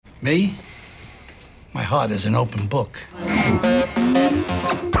Me? My heart is an open book.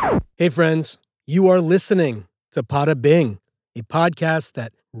 Hey friends, you are listening to Pada Bing, a podcast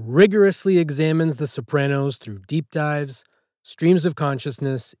that rigorously examines The Sopranos through deep dives, streams of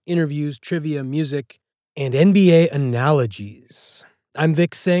consciousness, interviews, trivia, music, and NBA analogies. I'm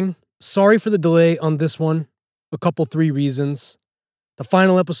Vic Singh. Sorry for the delay on this one. Three reasons. The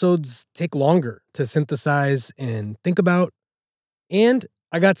final episodes take longer to synthesize and think about. And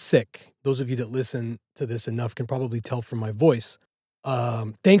I got sick. Those of you that listen to this enough can probably tell from my voice.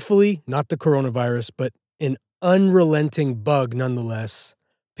 Thankfully, not the coronavirus, but an unrelenting bug nonetheless,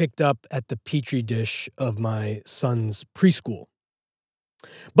 picked up at the petri dish of my son's preschool.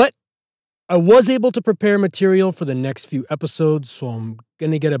 But I was able to prepare material for the next few episodes, so I'm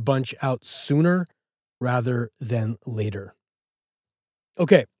going to get a bunch out sooner rather than later.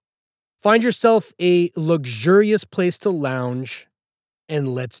 Okay, find yourself a luxurious place to lounge,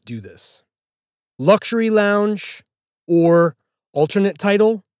 and let's do this. Luxury lounge, or alternate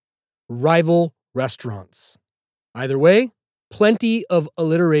title, rival restaurants. Either way, plenty of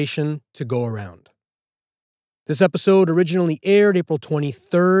alliteration to go around. This episode originally aired April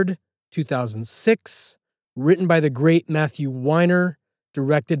 23rd, 2006, written by the great Matthew Weiner,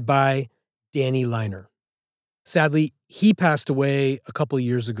 directed by Danny Liner. Sadly, he passed away a couple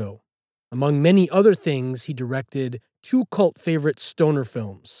years ago. Among many other things, he directed two cult favorite stoner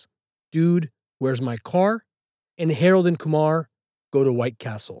films, Dude, Where's My Car? And Harold and Kumar Go to White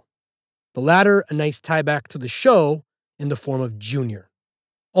Castle. The latter, a nice tie back to the show in the form of Junior.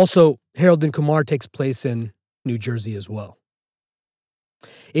 Also, Harold and Kumar takes place in New Jersey as well.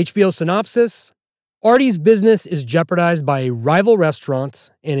 HBO synopsis: Artie's business is jeopardized by a rival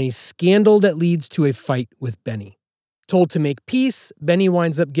restaurant and a scandal that leads to a fight with Benny. Told to make peace, Benny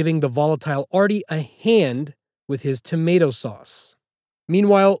winds up giving the volatile Artie a hand with his tomato sauce.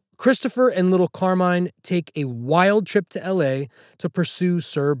 Meanwhile, Christopher and little Carmine take a wild trip to LA to pursue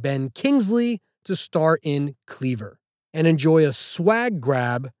Sir Ben Kingsley to star in Cleaver and enjoy a swag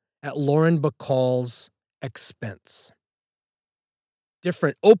grab at Lauren Bacall's expense.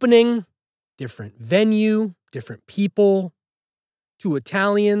 Different opening, different venue, different people. Two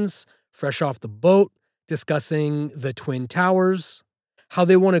Italians fresh off the boat discussing the Twin Towers, how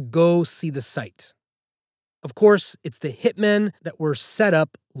they want to go see the site. Of course, it's the hitmen that were set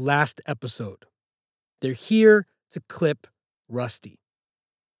up last episode. They're here to clip Rusty.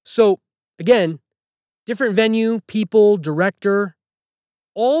 So, again, different venue, people, director,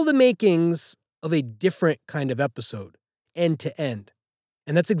 all the makings of a different kind of episode, end to end.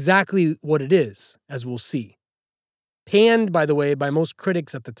 And that's exactly what it is, as we'll see. Panned, by the way, by most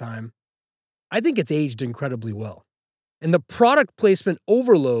critics at the time, I think it's aged incredibly well. And the product placement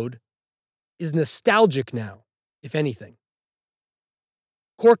overload is nostalgic now, if anything.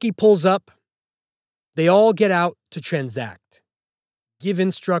 Corky pulls up. They all get out to transact. Give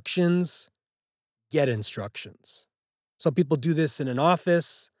instructions, get instructions. Some people do this in an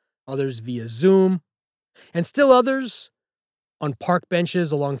office, others via Zoom, and still others on park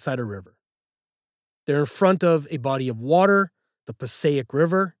benches alongside a river. They're in front of a body of water, the Passaic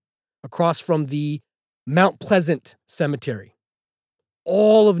River, across from the Mount Pleasant Cemetery.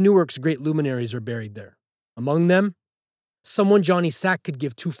 All of Newark's great luminaries are buried there. Among them, someone Johnny Sack could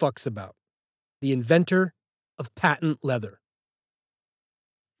give two fucks about, the inventor of patent leather.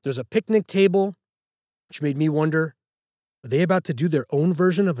 There's a picnic table, which made me wonder, are they about to do their own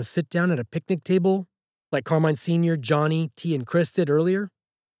version of a sit-down at a picnic table, like Carmine Sr., Johnny, T, and Chris did earlier?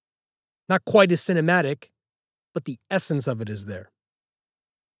 Not quite as cinematic, but the essence of it is there.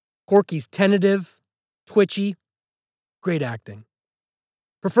 Corky's tentative, twitchy, great acting.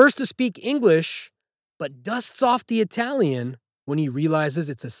 Prefers to speak English, but dusts off the Italian when he realizes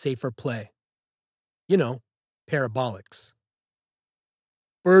it's a safer play. You know, parabolics.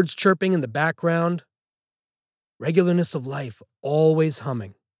 Birds chirping in the background. Regularness of life, always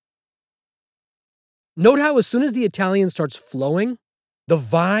humming. Note how as soon as the Italian starts flowing, the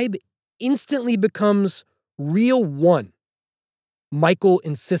vibe instantly becomes real one. Michael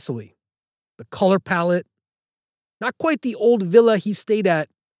in Sicily. The color palette, not quite the old villa he stayed at,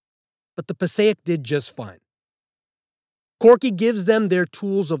 but the Passaic did just fine. Corky gives them their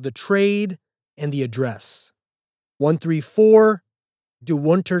tools of the trade and the address. 134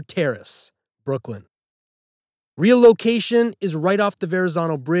 DeWunter Terrace, Brooklyn. Real location is right off the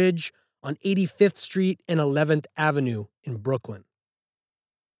Verrazano Bridge on 85th Street and 11th Avenue in Brooklyn.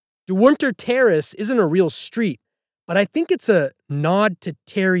 DeWunter Terrace isn't a real street, but I think it's a nod to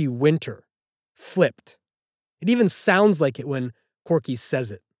Terry Winter, flipped. It even sounds like it when Corky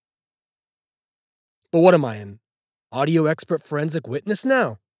says it. But what am I, an audio expert forensic witness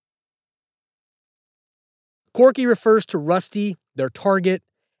now? Corky refers to Rusty, their target,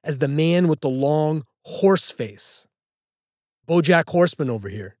 as the man with the long horse face. BoJack Horseman over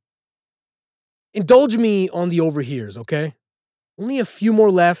here. Indulge me on the overhears, okay? Only a few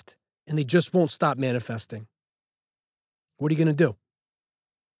more left, and they just won't stop manifesting. What are you going to do?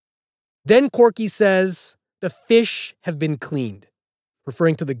 Then Corky says, the fish have been cleaned,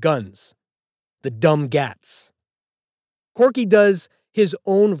 referring to the guns, the dumb gats. Corky does his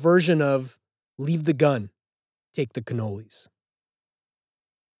own version of leave the gun, take the cannolis.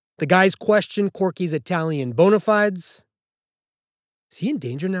 The guys question Corky's Italian bona fides. Is he in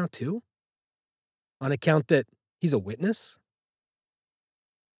danger now too? On account that he's a witness?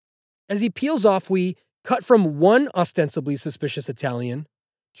 As he peels off, we cut from one ostensibly suspicious Italian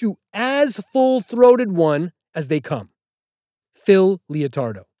to as full-throated one as they come. Phil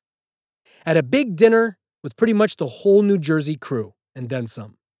Leotardo. At a big dinner with pretty much the whole New Jersey crew, and then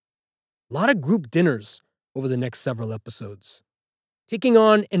some. A lot of group dinners over the next several episodes, taking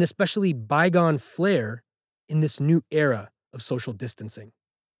on an especially bygone flair in this new era of social distancing.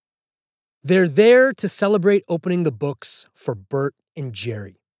 They're there to celebrate opening the books for Bert and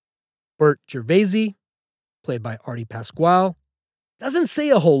Jerry. Bert Gervaisi, played by Artie Pasquale, doesn't say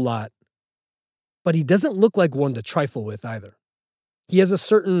a whole lot, but he doesn't look like one to trifle with either. He has a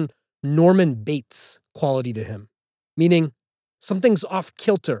certain Norman Bates quality to him, meaning something's off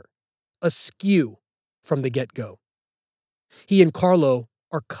kilter, askew from the get-go. He and Carlo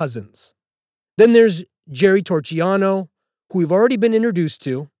are cousins. Then there's Jerry Torchiano, who we've already been introduced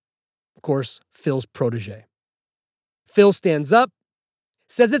to, of course, Phil's protege. Phil stands up,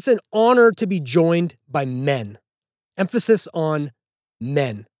 says it's an honor to be joined by men. Emphasis on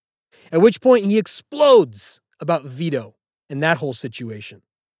men. At which point he explodes about Vito and that whole situation.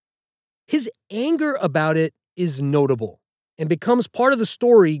 His anger about it is notable and becomes part of the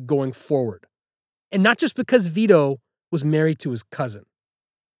story going forward. And not just because Vito was married to his cousin.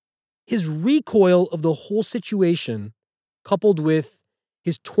 His recoil of the whole situation, coupled with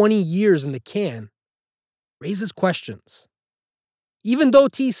his 20 years in the can, raises questions. Even though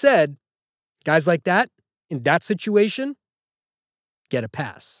T said, guys like that, in that situation, get a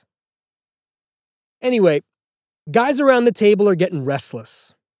pass. Anyway, guys around the table are getting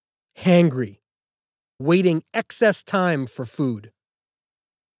restless, hangry, waiting excess time for food.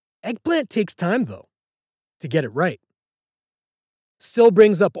 Eggplant takes time, though, to get it right. Still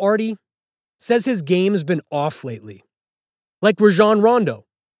brings up Artie, says his game's been off lately, like Rajon Rondo,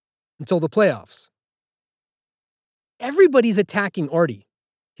 until the playoffs. Everybody's attacking Artie.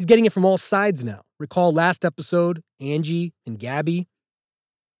 He's getting it from all sides now. Recall last episode, Angie and Gabby.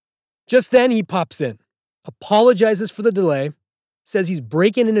 Just then he pops in, apologizes for the delay, says he's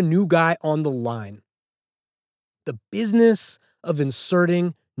breaking in a new guy on the line. The business of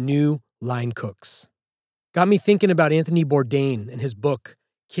inserting new line cooks. Got me thinking about Anthony Bourdain and his book,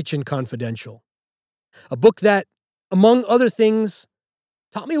 Kitchen Confidential. A book that, among other things,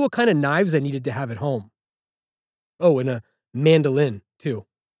 taught me what kind of knives I needed to have at home. Oh, and a mandolin, too.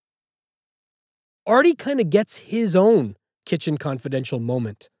 Artie kind of gets his own Kitchen Confidential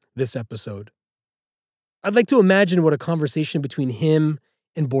moment this episode. I'd like to imagine what a conversation between him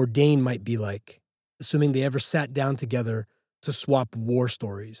and Bourdain might be like, assuming they ever sat down together to swap war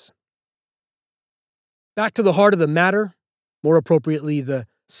stories. Back to the heart of the matter, more appropriately, the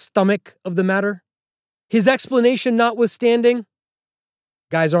stomach of the matter. His explanation notwithstanding,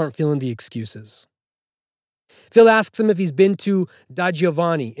 guys aren't feeling the excuses. Phil asks him if he's been to Da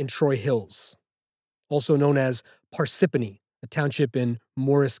Giovanni in Troy Hills, also known as Parsippany, a township in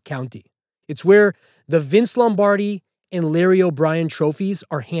Morris County. It's where the Vince Lombardi and Larry O'Brien trophies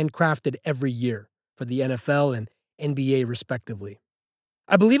are handcrafted every year for the NFL and NBA respectively.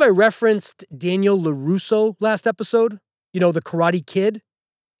 I believe I referenced Daniel LaRusso last episode, the Karate Kid.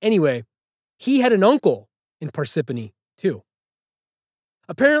 Anyway, he had an uncle in Parsippany too.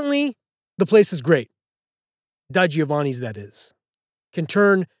 Apparently, the place is great. Da Giovanni's, that is. Can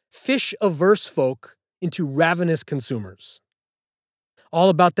turn fish-averse folk into ravenous consumers. All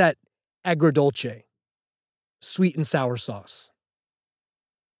about that agrodolce, sweet and sour sauce.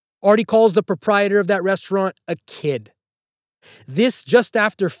 Artie calls the proprietor of that restaurant a kid. This just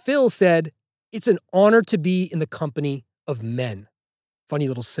after Phil said, it's an honor to be in the company of men. Funny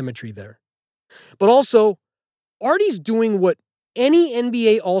little symmetry there. But also, Artie's doing what any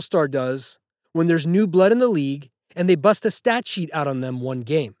NBA All-Star does when there's new blood in the league and they bust a stat sheet out on them one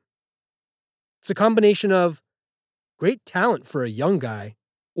game. It's a combination of great talent for a young guy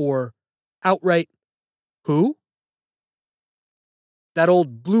or outright, who? That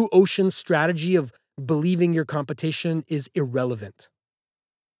old blue ocean strategy of believing your competition is irrelevant.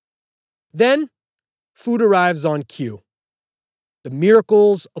 Then, Food arrives on cue. The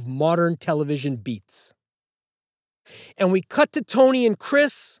miracles of modern television beats. And we cut to Tony and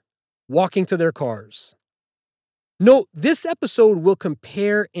Chris walking to their cars. Note, this episode will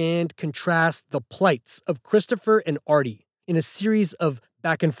compare and contrast the plights of Christopher and Artie in a series of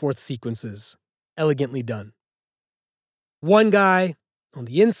back and forth sequences, elegantly done. One guy on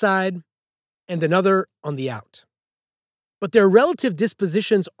the inside and another on the out. But their relative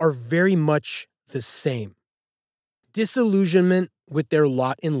dispositions are very much the same. Disillusionment with their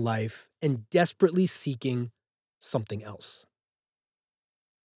lot in life and desperately seeking something else.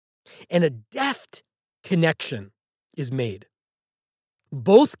 And a deft connection is made.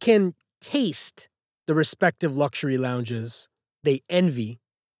 Both can taste the respective luxury lounges they envy,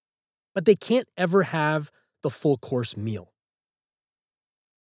 but they can't ever have the full course meal.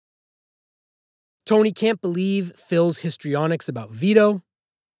 Tony can't believe Phil's histrionics about Vito.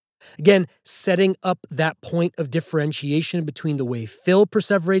 Again, setting up that point of differentiation between the way Phil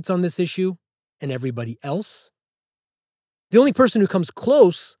perseverates on this issue and everybody else. The only person who comes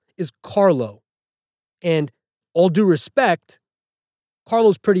close is Carlo. And all due respect,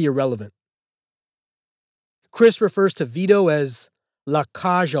 Carlo's pretty irrelevant. Chris refers to Vito as La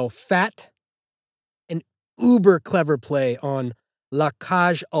Cage aux Fat, an uber clever play on La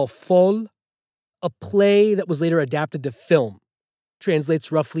Cage aux Folles, a play that was later adapted to film.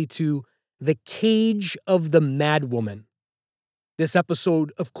 Translates roughly to The Cage of the Madwoman. This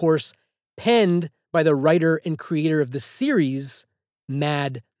episode, of course, penned by the writer and creator of the series,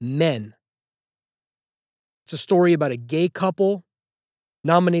 Mad Men. It's a story about a gay couple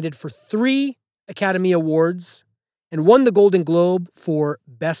nominated for 3 Academy Awards and won the Golden Globe for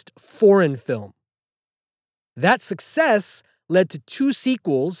Best Foreign Film. That success led to 2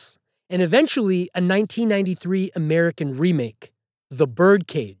 sequels and eventually a 1993 American remake, The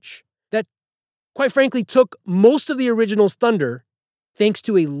Birdcage, that, quite frankly, took most of the original's thunder thanks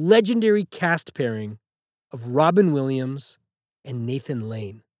to a legendary cast pairing of Robin Williams and Nathan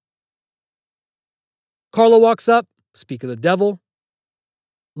Lane. Carlo walks up, speak of the devil.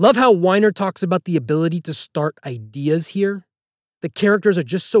 Love how Weiner talks about the ability to start ideas here. The characters are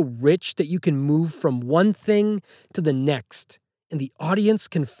just so rich that you can move from one thing to the next, and the audience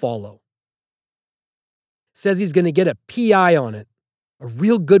can follow. Says he's going to get a PI on it, a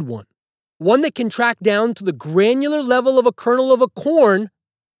real good one. One that can track down to the granular level of a kernel of a corn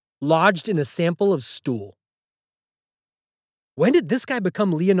lodged in a sample of stool. When did this guy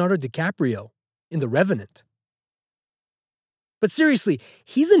become Leonardo DiCaprio in The Revenant? But seriously,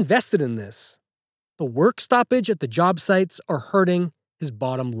 he's invested in this. The work stoppage at the job sites are hurting his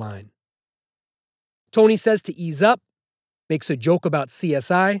bottom line. Tony says to ease up, makes a joke about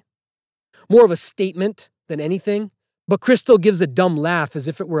CSI. More of a statement than anything, but Crystal gives a dumb laugh as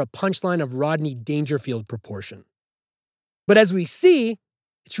if it were a punchline of Rodney Dangerfield proportion. But as we see,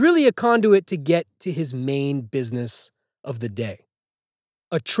 it's really a conduit to get to his main business of the day.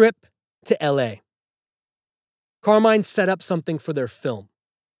 A trip to LA. Carmine set up something for their film.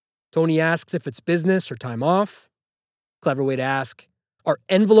 Tony asks if it's business or time off. Clever way to ask, are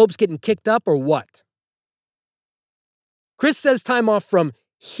envelopes getting kicked up or what? Chris says time off from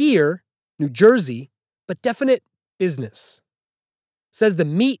here, New Jersey, but definite business. Says the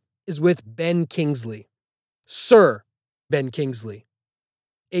meet is with Ben Kingsley. Sir Ben Kingsley,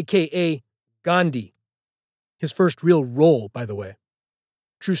 a.k.a. Gandhi. His first real role, by the way.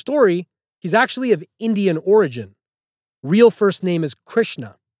 True story, he's actually of Indian origin. Real first name is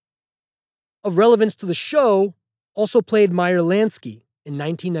Krishna. Of relevance to the show, also played Meyer Lansky in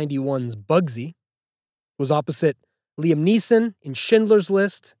 1991's Bugsy. Was opposite Liam Neeson in Schindler's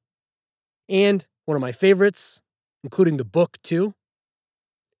List. And one of my favorites, including the book too,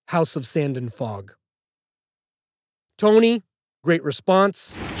 House of Sand and Fog. Tony, great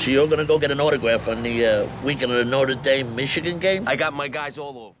response. So you're going to go get an autograph on the weekend of the Notre Dame Michigan game? I got my guys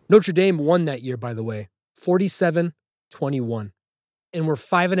all over. Notre Dame won that year, by the way, 47-21, and were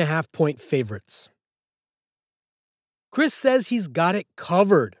 5.5-point favorites. Chris says he's got it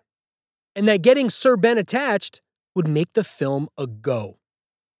covered, and that getting Sir Ben attached would make the film a go.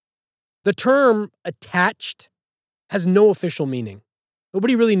 The term attached has no official meaning.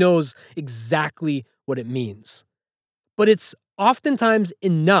 Nobody really knows exactly what it means. But it's oftentimes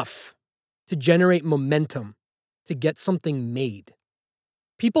enough to generate momentum to get something made.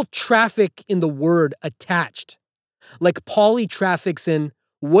 People traffic in the word attached, like Pauly traffics in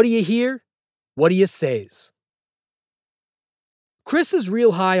what do you hear, what do you says. Chris is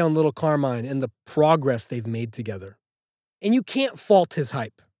real high on Little Carmine and the progress they've made together. And you can't fault his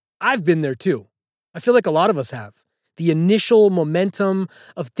hype. I've been there too. I feel like a lot of us have. The initial momentum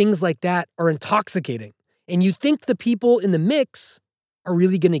of things like that are intoxicating. And you think the people in the mix are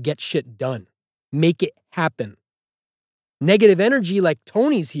really going to get shit done, make it happen. Negative energy like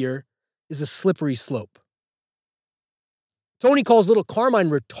Tony's here is a slippery slope. Tony calls little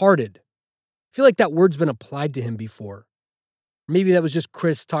Carmine retarded. I feel like that word's been applied to him before. Maybe that was just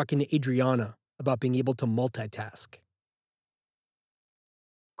Chris talking to Adriana about being able to multitask.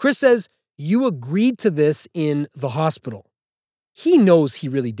 Chris says, you agreed to this in the hospital. He knows he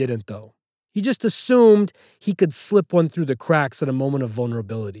really didn't, though. He just assumed he could slip one through the cracks at a moment of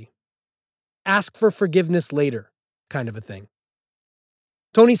vulnerability. Ask for forgiveness later, kind of a thing.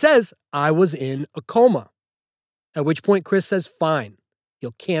 Tony says, I was in a coma. At which point Chris says, fine,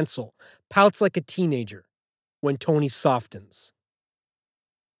 he'll cancel, pouts like a teenager when Tony softens.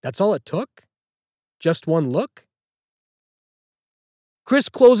 That's all it took? Just one look? Chris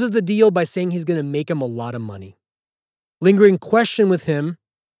closes the deal by saying he's going to make him a lot of money. Lingering question with him,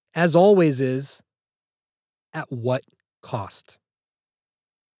 as always, is at what cost?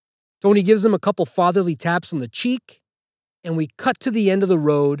 Tony gives him a couple fatherly taps on the cheek, and we cut to the end of the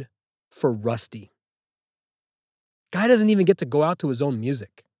road for Rusty. Guy doesn't even get to go out to his own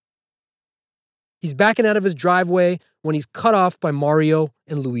music. He's backing out of his driveway when he's cut off by Mario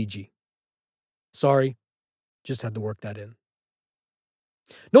and Luigi. Sorry, just had to work that in.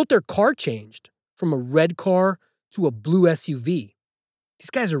 Note their car changed from a red car to a blue SUV. These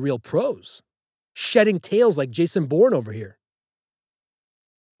guys are real pros, shedding tails like Jason Bourne over here.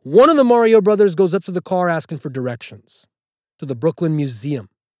 One of the Mario brothers goes up to the car asking for directions to the Brooklyn Museum,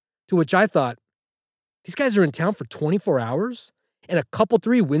 to which I thought, these guys are in town for 24 hours and a couple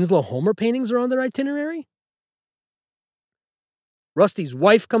 3 Winslow Homer paintings are on their itinerary? Rusty's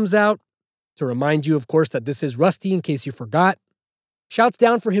wife comes out to remind you, of course, that this is Rusty in case you forgot. Shouts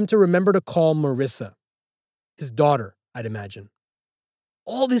down for him to remember to call Marissa, his daughter, I'd imagine.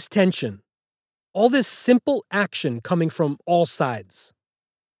 All this tension, all this simple action coming from all sides.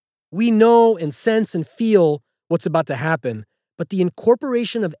 We know and sense and feel what's about to happen, but the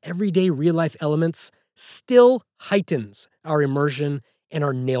incorporation of everyday real-life elements still heightens our immersion and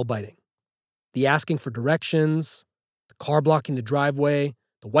our nail-biting. The asking for directions, the car blocking the driveway,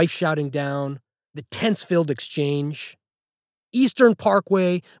 the wife shouting down, the tense-filled exchange, Eastern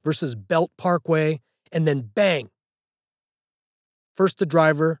Parkway versus Belt Parkway, and then bang. First the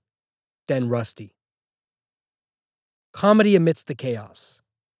driver, then Rusty. Comedy amidst the chaos.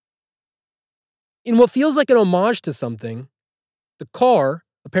 In what feels like an homage to something, the car,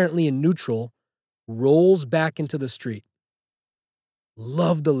 apparently in neutral, rolls back into the street.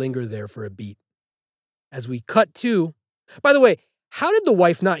 Love to linger there for a beat. As we cut to, by the way, how did the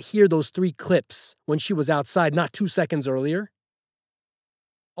wife not hear those 3 clips when she was outside not 2 seconds earlier?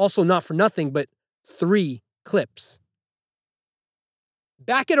 Also, not for nothing, but 3 clips.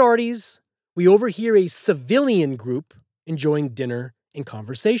 Back at Artie's, we overhear a civilian group enjoying dinner and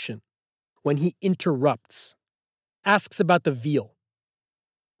conversation when he interrupts, asks about the veal.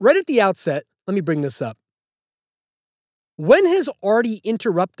 Right at the outset, let me bring this up. When has Artie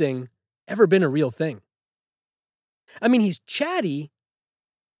interrupting ever been a real thing? I mean, he's chatty,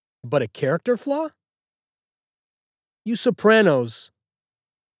 but a character flaw? You Sopranos,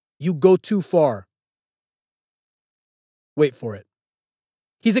 you go too far. Wait for it.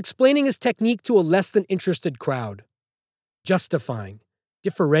 He's explaining his technique to a less than interested crowd, justifying,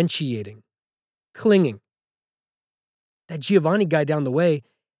 differentiating, clinging. That Giovanni guy down the way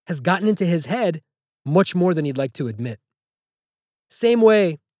has gotten into his head much more than he'd like to admit. Same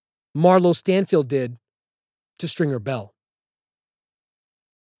way Marlo Stanfield did to Stringer Bell.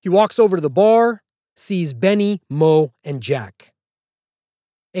 He walks over to the bar, sees Benny, Mo, and Jack,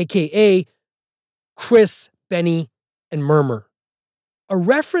 a.k.a. Chris, Benny, and Murmur. A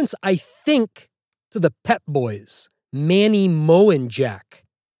reference, I think, to the Pep Boys, Manny, Mo, and Jack,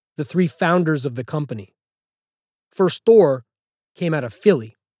 the 3 founders of the company. First store came out of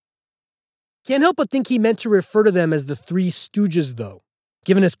Philly. Can't help but think he meant to refer to them as the 3 Stooges, though,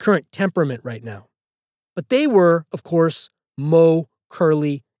 given his current temperament right now. But they were, of course, Mo,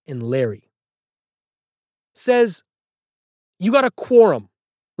 Curly, and Larry. Says, you got a quorum.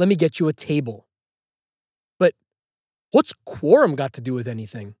 Let me get you a table. But what's quorum got to do with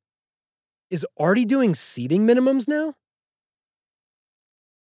anything? Is Artie doing seating minimums now?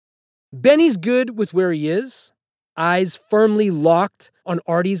 Benny's good with where he is, eyes firmly locked on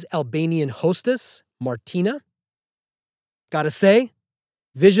Artie's Albanian hostess, Martina. Gotta say,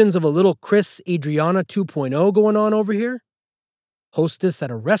 visions of a little Chris Adriana 2.0 going on over here. Hostess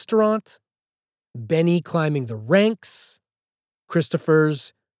at a restaurant, Benny climbing the ranks,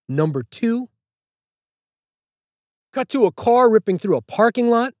 Christopher's number 2. Cut to a car ripping through a parking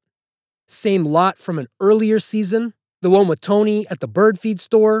lot. Same lot from an earlier season. The one with Tony at the bird feed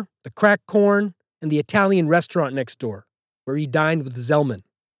store, the cracked corn, and the Italian restaurant next door, where he dined with Zellman.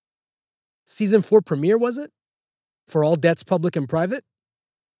 Season 4 premiere, was it? For All Debts Public and Private?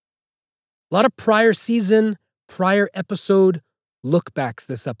 A lot of prior season, prior episode look-backs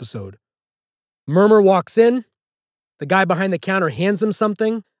this episode. Murmur walks in. The guy behind the counter hands him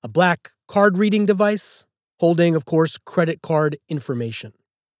something, a black card-reading device, holding, of course, credit card information.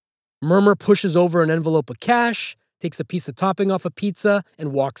 Murmur pushes over an envelope of cash, takes a piece of topping off a pizza,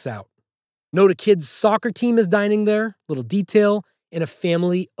 and walks out. Note a kid's soccer team is dining there, little detail, and a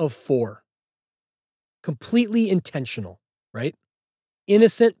family of 4. Completely intentional, right?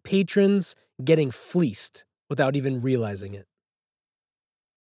 Innocent patrons getting fleeced without even realizing it.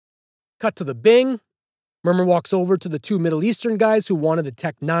 Cut to the Bing. Murmur walks over to the 2 Middle Eastern guys who wanted the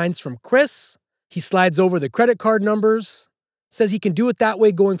Tech 9s from Chris. He slides over the credit card numbers, says he can do it that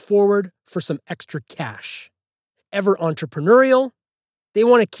way going forward for some extra cash. Ever entrepreneurial, they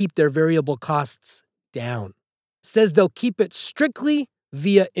want to keep their variable costs down. Says they'll keep it strictly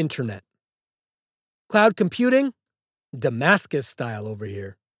via internet. Cloud computing, Damascus style over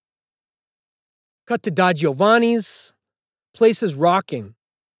here. Cut to Da Giovanni's. Place is rocking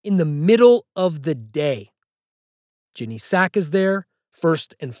in the middle of the day. Ginny Sack is there,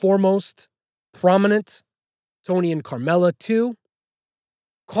 first and foremost, prominent. Tony and Carmela, too.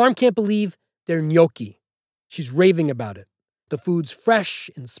 Carm can't believe they're gnocchi. She's raving about it. The food's fresh,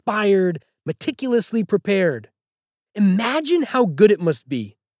 inspired, meticulously prepared. Imagine how good it must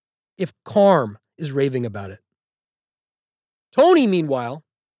be if Carm is raving about it. Tony, meanwhile,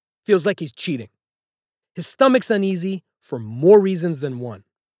 feels like he's cheating. His stomach's uneasy for more reasons than one.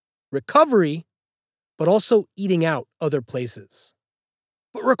 Recovery, but also eating out other places.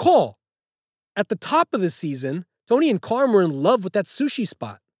 But recall, at the top of the season, Tony and Carm were in love with that sushi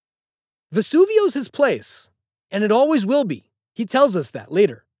spot. Vesuvio's his place, and it always will be. He tells us that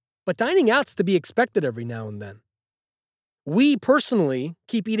later. But dining out's to be expected every now and then. We personally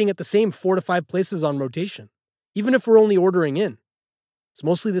keep eating at the same 4 to 5 places on rotation, even if we're only ordering in. It's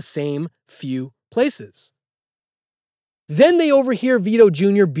mostly the same few places. Then they overhear Vito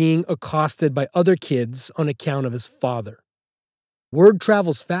Jr. being accosted by other kids on account of his father. Word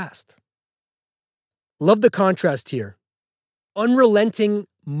travels fast. Love the contrast here. Unrelenting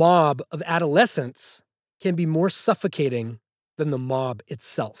mob of adolescents can be more suffocating than the mob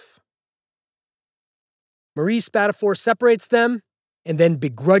itself. Marie Spatafor separates them and then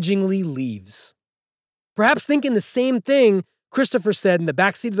begrudgingly leaves. Perhaps thinking the same thing Christopher said in the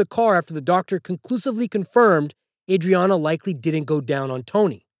backseat of the car after the doctor conclusively confirmed Adriana likely didn't go down on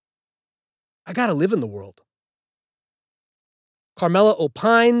Tony. I gotta live in the world. Carmela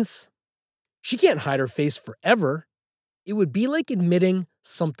opines she can't hide her face forever. It would be like admitting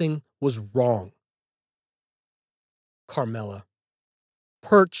something was wrong. Carmela,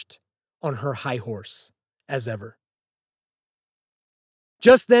 perched on her high horse, as ever.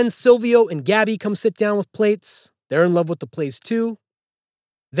 Just then, Silvio and Gabby come sit down with plates. They're in love with the place too.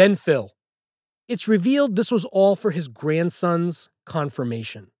 Then Phil. It's revealed this was all for his grandson's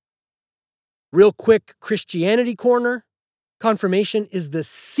confirmation. Real quick Christianity corner. Confirmation is the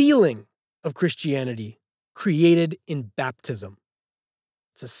sealing of Christianity created in baptism.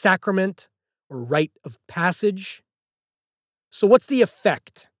 It's a sacrament or rite of passage. So what's the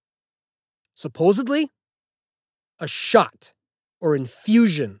effect? Supposedly, a shot or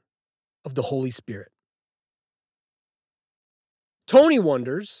infusion of the Holy Spirit. Tony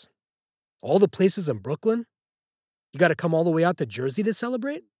wonders, all the places in Brooklyn? You got to come all the way out to Jersey to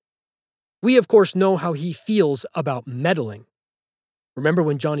celebrate? We, of course, know how he feels about meddling. Remember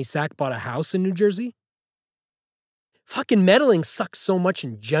when Johnny Sack bought a house in New Jersey? Fucking meddling sucks so much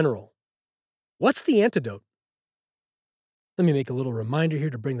in general. What's the antidote? Let me make a little reminder here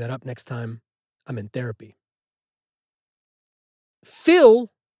to bring that up next time I'm in therapy.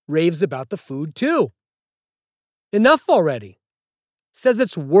 Phil raves about the food too. Enough already. Says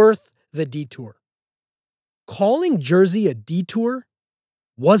it's worth the detour. Calling Jersey a detour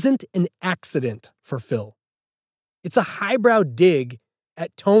wasn't an accident for Phil. It's a highbrow dig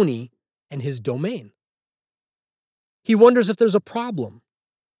at Tony and his domain. He wonders if there's a problem,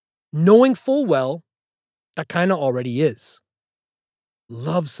 knowing full well that kind of already is.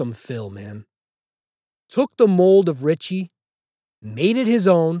 Love some Phil, man. Took the mold of Richie, made it his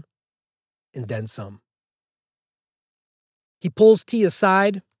own, and then some. He pulls T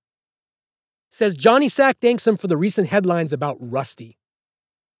aside, says Johnny Sack thanks him for the recent headlines about Rusty.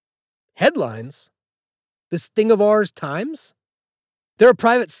 Headlines? This thing of ours, Times? there a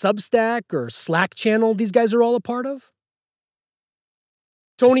private Substack or Slack channel these guys are all a part of?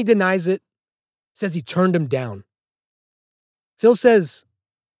 Tony denies it, says he turned him down. Phil says,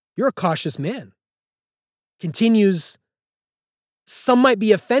 "You're a cautious man." Continues, "Some might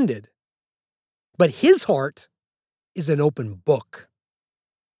be offended, but his heart is an open book."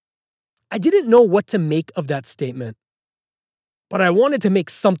 I didn't know what to make of that statement, but I wanted to make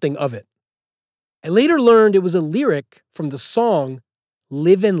something of it. I later learned it was a lyric from the song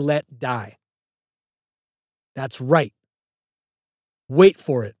Live and Let Die. That's right. Wait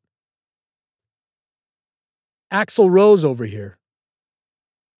for it. Axl Rose over here.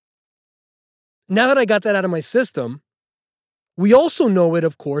 Now that I got that out of my system, we also know it,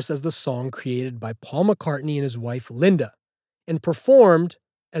 of course, as the song created by Paul McCartney and his wife Linda and performed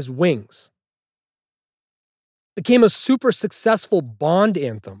as Wings. Became a super successful Bond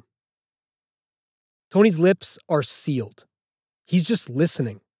anthem. Tony's lips are sealed. He's just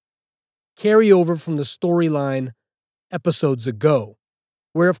listening. Carryover from the storyline episodes ago,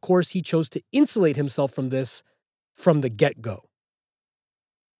 where, of course, he chose to insulate himself from this from the get-go.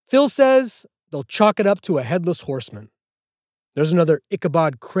 Phil says they'll chalk it up to a headless horseman. There's another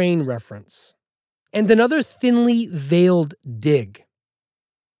Ichabod Crane reference. And another thinly veiled dig,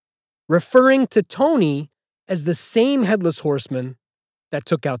 referring to Tony as the same headless horseman that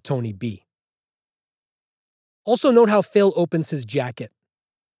took out Tony B. Also note how Phil opens his jacket,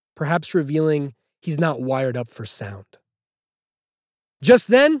 perhaps revealing he's not wired up for sound. Just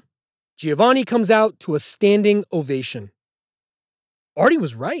then, Giovanni comes out to a standing ovation. Artie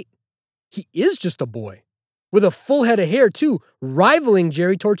was right. He is just a boy, with a full head of hair too, rivaling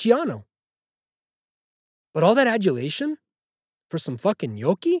Jerry Torchiano. But all that adulation for some fucking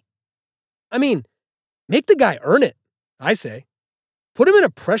gnocchi? I mean, make the guy earn it, I say. Put him in a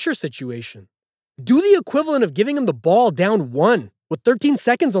pressure situation. Do the equivalent of giving him the ball down 1 with 13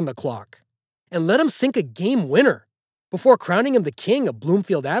 seconds on the clock and let him sink a game winner before crowning him the king of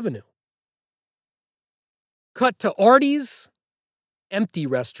Bloomfield Avenue. Cut to Artie's empty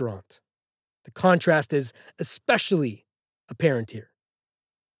restaurant. The contrast is especially apparent here.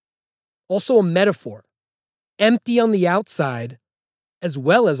 Also a metaphor. Empty on the outside as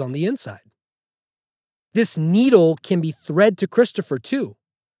well as on the inside. This needle can be thread to Christopher too,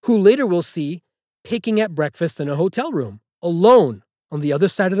 who later we'll see picking at breakfast in a hotel room, alone on the other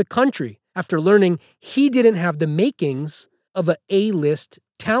side of the country, after learning he didn't have the makings of a A-list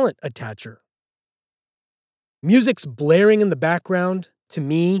talent attacher. Music's blaring in the background. To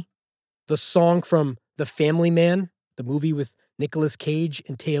me, the song from The Family Man, the movie with Nicolas Cage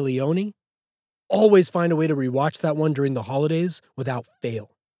and Téa Leoni. Always find a way to rewatch that one during the holidays without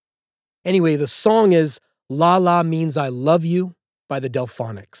fail. Anyway, the song is La La Means I Love You by the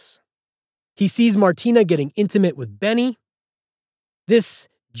Delphonics. He sees Martina getting intimate with Benny. This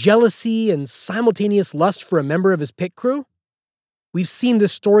jealousy and simultaneous lust for a member of his pit crew? We've seen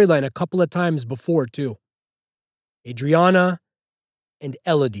this storyline a couple of times before, too. Adriana and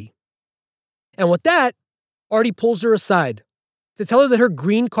Elodie. And with that, Artie pulls her aside to tell her that her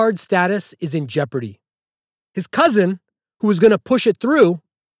green card status is in jeopardy. His cousin, who was going to push it through,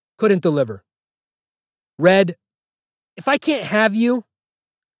 couldn't deliver. Read, "If I can't have you,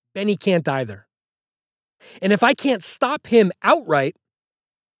 Benny can't either. And if I can't stop him outright,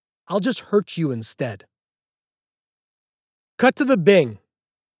 I'll just hurt you instead." Cut to the Bing.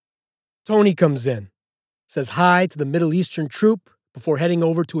 Tony comes in, says hi to the Middle Eastern troupe before heading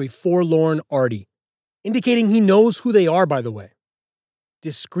over to a forlorn Artie, indicating he knows who they are, by the way.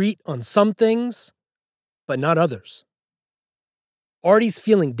 Discreet on some things, but not others. Artie's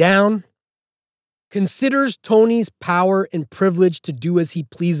feeling down, considers Tony's power and privilege to do as he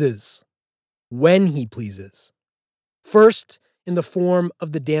pleases, when he pleases. First, in the form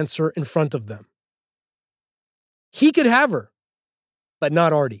of the dancer in front of them. He could have her, but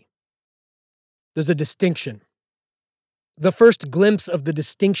not Artie. There's a distinction. The first glimpse of the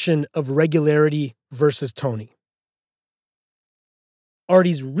distinction of regularity versus Tony.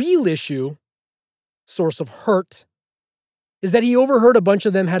 Artie's real issue, source of hurt, is that he overheard a bunch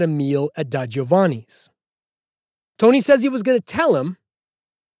of them had a meal at Da Giovanni's. Tony says he was going to tell him,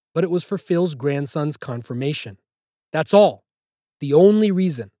 but it was for Phil's grandson's confirmation. That's all. The only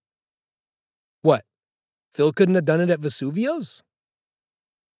reason. What? Phil couldn't have done it at Vesuvio's?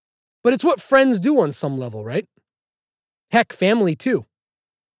 But it's what friends do on some level, right? Heck, family too.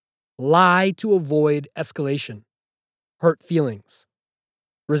 Lie to avoid escalation, hurt feelings,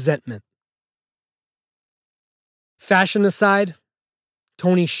 resentment. Fashion aside,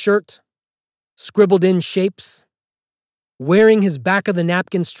 Tony's shirt, scribbled in shapes, wearing his back of the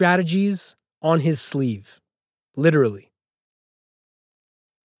napkin strategies on his sleeve, literally.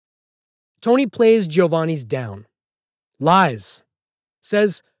 Tony plays Giovanni's down. Lies.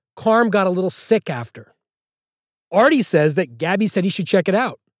 Says Carm got a little sick after. Artie says that Gabby said he should check it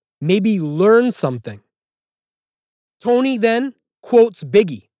out. Maybe learn something. Tony then quotes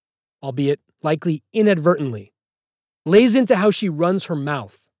Biggie, albeit likely inadvertently. Lays into how she runs her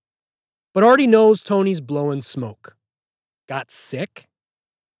mouth. But Artie knows Tony's blowing smoke. Got sick?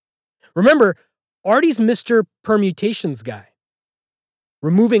 Remember, Artie's Mr. Permutations guy.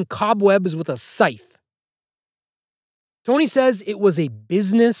 Removing cobwebs with a scythe. Tony says it was a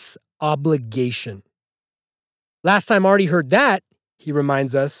business obligation. Last time Artie heard that, he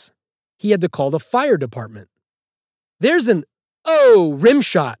reminds us, he had to call the fire department. There's an rim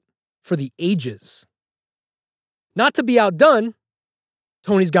shot for the ages. Not to be outdone,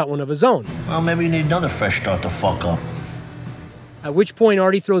 Tony's got one of his own. Well, maybe you need another fresh start to fuck up. At which point,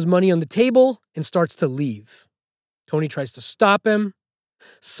 Artie throws money on the table and starts to leave. Tony tries to stop him,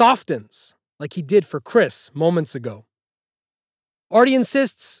 softens like he did for Chris moments ago. Artie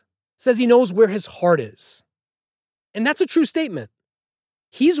insists, says he knows where his heart is. And that's a true statement.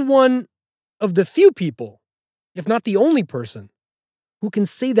 He's one of the few people, if not the only person, who can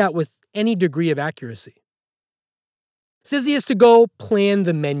say that with any degree of accuracy. Says he has to go plan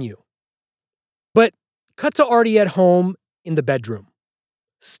the menu. But cut to Artie at home in the bedroom,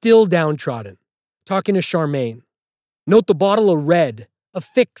 still downtrodden, talking to Charmaine. Note the bottle of red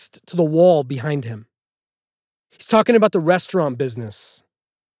affixed to the wall behind him. He's talking about the restaurant business.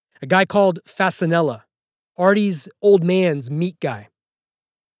 A guy called Fasanella, Artie's old man's meat guy.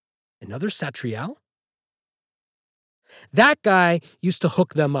 Another Satrial? That guy used to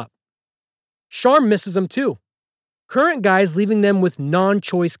hook them up. Charm misses him too. Current guy's leaving them with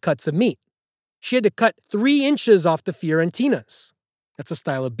non-choice cuts of meat. She had to cut 3 inches off the Fiorentinas. That's a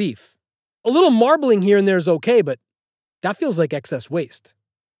style of beef. A little marbling here and there is okay, but that feels like excess waste.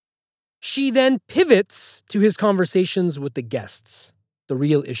 She then pivots to his conversations with the guests, the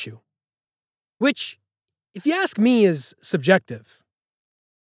real issue. Which, if you ask me, is subjective.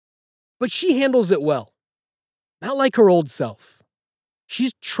 But she handles it well. Not like her old self.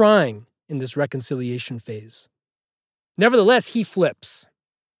 She's trying in this reconciliation phase. Nevertheless, he flips.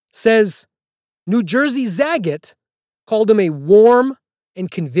 Says, New Jersey Zagat called him a warm and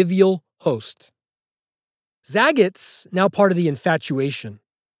convivial host. Zagat's now part of the infatuation.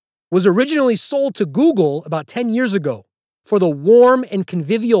 Was originally sold to Google about 10 years ago for the warm and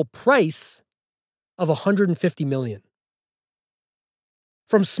convivial price of $150 million.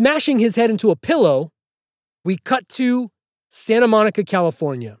 From smashing his head into a pillow, we cut to Santa Monica,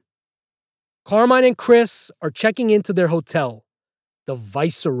 California. Carmine and Chris are checking into their hotel, the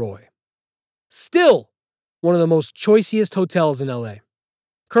Viceroy. Still one of the most choicest hotels in LA,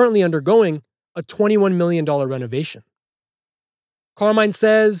 currently undergoing a $21 million renovation. Carmine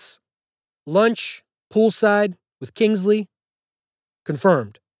says, lunch, poolside, with Kingsley,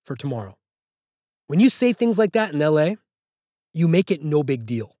 confirmed for tomorrow. When you say things like that in LA, you make it no big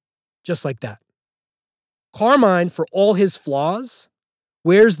deal. Just like that. Carmine, for all his flaws,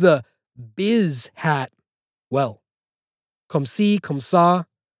 wears the biz hat well. Comme ci, comme ça,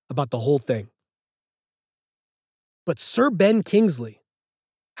 about the whole thing. But Sir Ben Kingsley,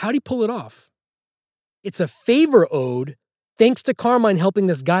 how'd he pull it off? It's a favor owed thanks to Carmine helping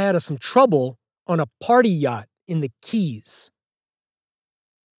this guy out of some trouble on a party yacht in the Keys.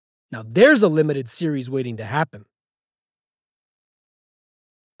 Now there's a limited series waiting to happen.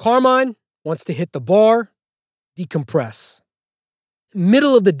 Carmine wants to hit the bar, decompress.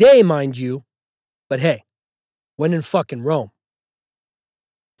 Middle of the day, mind you, but hey, when in fucking Rome.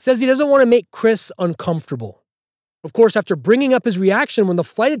 Says he doesn't want to make Chris uncomfortable. Of course, after bringing up his reaction when the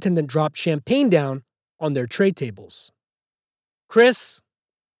flight attendant dropped champagne down on their tray tables. Chris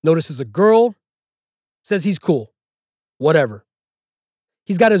notices a girl, says he's cool. Whatever.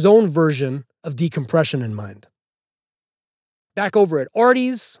 He's got his own version of decompression in mind. Back over at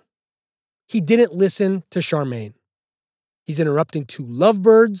Artie's, he didn't listen to Charmaine. He's interrupting 2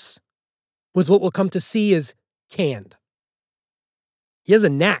 lovebirds with what we'll come to see as canned. He has a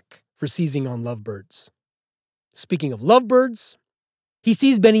knack for seizing on lovebirds. Speaking of lovebirds, he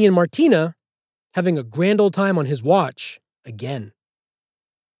sees Benny and Martina having a grand old time on his watch again.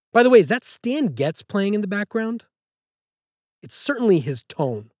 By the way, is that Stan Getz playing in the background? It's certainly his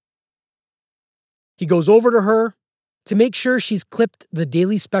tone. He goes over to her to make sure she's clipped the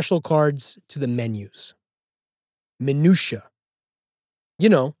daily special cards to the menus. Minutia. You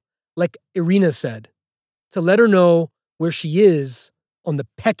know, like Irina said, to let her know where she is on the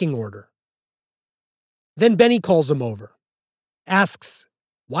pecking order. Then Benny calls him over, asks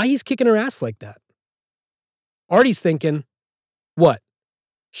why he's kicking her ass like that. Artie's thinking, what?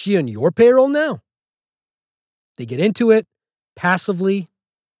 She on your payroll now? They get into it passively.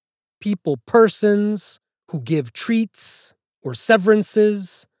 People, persons who give treats or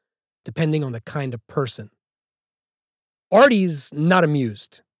severances, depending on the kind of person. Artie's not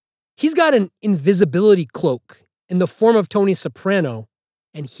amused. He's got an invisibility cloak in the form of Tony Soprano,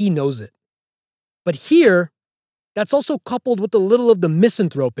 and he knows it. But here, that's also coupled with a little of the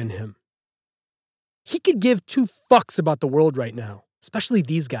misanthrope in him. He could give two fucks about the world right now, especially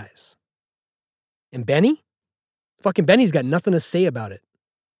these guys. And Benny? Fucking Benny's got nothing to say about it.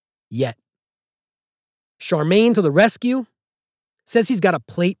 Yet. Charmaine to the rescue, says he's got to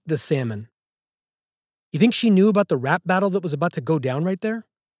plate the salmon. You think she knew about the rap battle that was about to go down right there?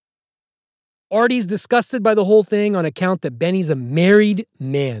 Artie's disgusted by the whole thing on account that Benny's a married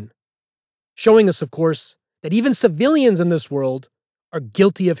man, showing us, of course, that even civilians in this world are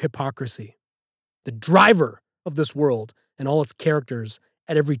guilty of hypocrisy. The driver of this world and all its characters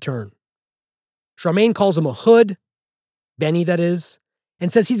at every turn. Charmaine calls him a hood, Benny that is,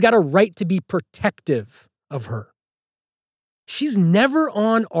 and says he's got a right to be protective of her. She's never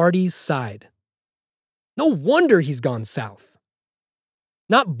on Artie's side. No wonder he's gone south.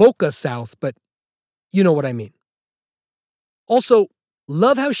 Not Boca South, but you know what I mean. Also,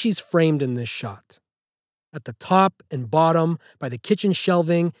 love how she's framed in this shot. At the top and bottom by the kitchen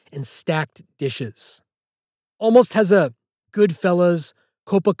shelving and stacked dishes. Almost has a Goodfellas,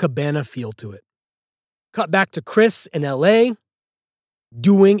 Copacabana feel to it. Cut back to Chris in LA,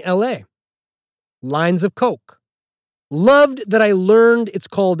 doing LA. Lines of coke. Loved that I learned it's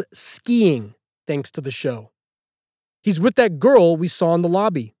called skiing thanks to the show. He's with that girl we saw in the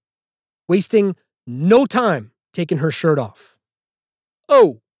lobby, wasting no time taking her shirt off.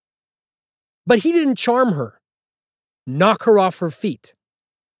 Oh, but he didn't charm her, knock her off her feet.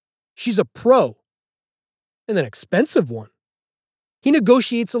 She's a pro, and an expensive one. He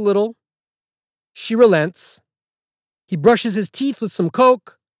negotiates a little. She relents. He brushes his teeth with some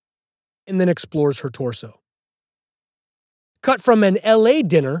coke, and then explores her torso. Cut from an LA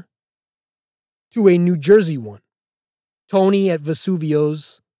dinner to a New Jersey one. Tony at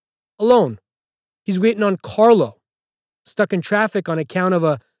Vesuvio's, alone. He's waiting on Carlo, stuck in traffic on account of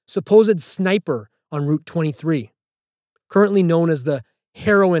a supposed sniper on Route 23, currently known as the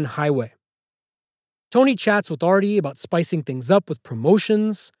Heroin Highway. Tony chats with Artie about spicing things up with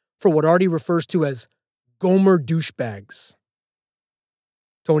promotions for what Artie refers to as Gomer douchebags.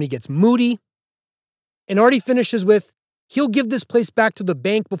 Tony gets moody, and Artie finishes with, he'll give this place back to the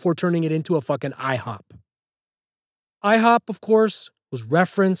bank before turning it into a fucking IHOP. IHOP, of course, was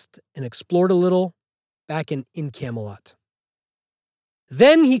referenced and explored a little back in Camelot.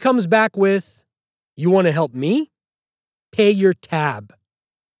 Then he comes back with, you want to help me? Pay your tab.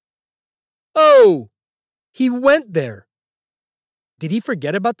 Oh, he went there. Did he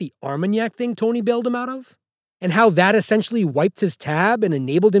forget about the Armagnac thing Tony bailed him out of? And how that essentially wiped his tab and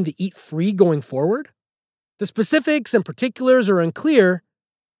enabled him to eat free going forward? The specifics and particulars are unclear,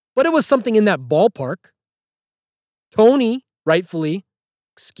 but it was something in that ballpark. Tony, rightfully,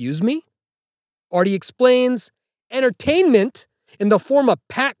 excuse me? Artie explains, entertainment in the form of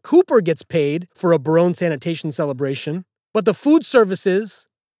Pat Cooper gets paid for a Barone sanitation celebration, but the food services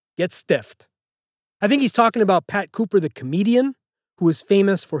get stiffed. I think he's talking about Pat Cooper, the comedian, who is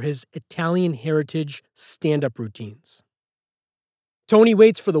famous for his Italian heritage stand-up routines. Tony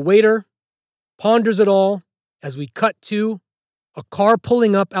waits for the waiter, ponders it all, as we cut to a car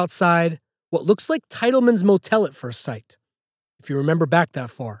pulling up outside what looks like Titleman's Motel at first sight, if you remember back that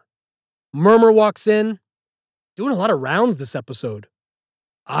far. Murmur walks in, doing a lot of rounds this episode.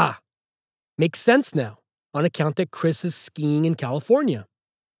 Ah, makes sense now, on account that Chris is skiing in California.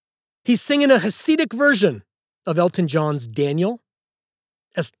 He's singing a Hasidic version of Elton John's Daniel,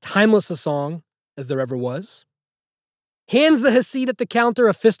 as timeless a song as there ever was. Hands the Hasid at the counter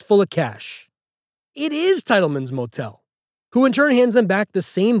a fistful of cash. It is Titleman's Motel, who in turn hands him back the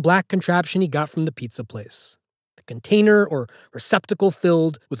same black contraption he got from the pizza place. The container or receptacle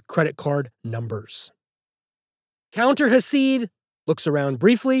filled with credit card numbers. Counter Hasid looks around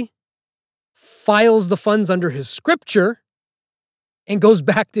briefly, files the funds under his scripture, and goes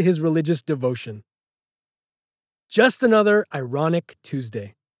back to his religious devotion. Just another ironic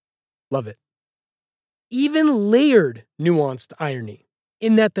Tuesday. Love it. Even layered, nuanced irony,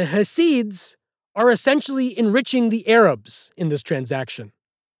 in that the Hasids are essentially enriching the Arabs in this transaction,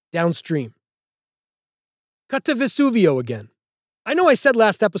 downstream. Cut to Vesuvio again. I know I said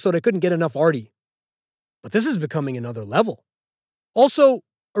last episode I couldn't get enough Artie, but this is becoming another level. Also,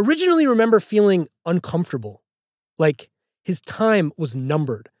 originally remember feeling uncomfortable, like his time was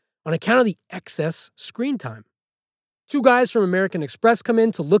numbered on account of the excess screen time. Two guys from American Express come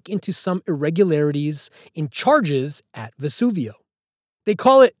in to look into some irregularities in charges at Vesuvio. They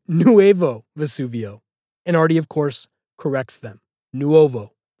call it Nuevo Vesuvio, and Artie, of course, corrects them. Nuovo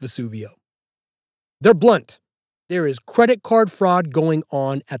Vesuvio. They're blunt. There is credit card fraud going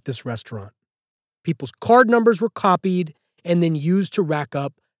on at this restaurant. People's card numbers were copied and then used to rack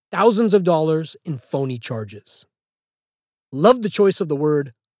up thousands of dollars in phony charges. Love the choice of the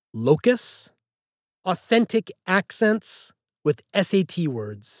word locus. Authentic accents with SAT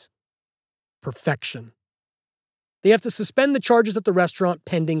words. Perfection. They have to suspend the charges at the restaurant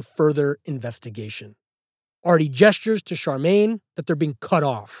pending further investigation. Artie gestures to Charmaine that they're being cut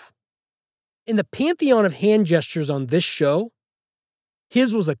off. In the pantheon of hand gestures on this show,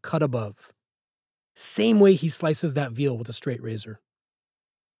 his was a cut above. Same way he slices that veal with a straight razor.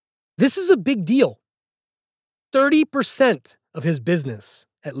 This is a big deal. 30% of his business,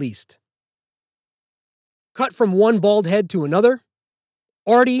 at least. Cut from one bald head to another,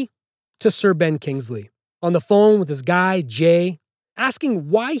 Artie to Sir Ben Kingsley, on the phone with his guy, Jay, asking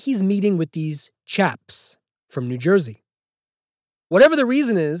why he's meeting with these chaps from New Jersey. Whatever the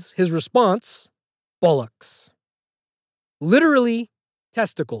reason is, his response, bollocks. Literally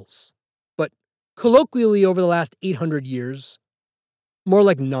testicles, but colloquially over the last 800 years, more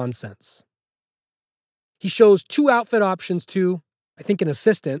like nonsense. He shows two outfit options to, I think, an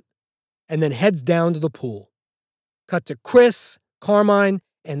assistant, and then heads down to the pool. Cut to Chris, Carmine,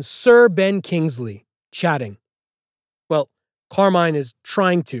 and Sir Ben Kingsley chatting. Well, Carmine is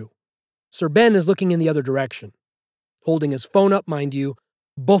trying to. Sir Ben is looking in the other direction, holding his phone up, mind you,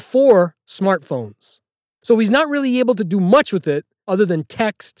 before smartphones. So he's not really able to do much with it other than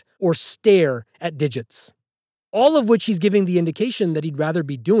text or stare at digits, all of which he's giving the indication that he'd rather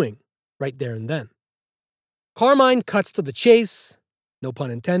be doing right there and then. Carmine cuts to the chase, no pun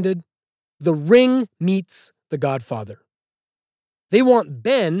intended. The Ring meets The Godfather. They want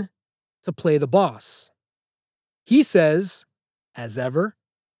Ben to play the boss. He says, as ever,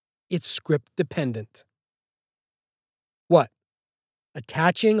 it's script dependent. What?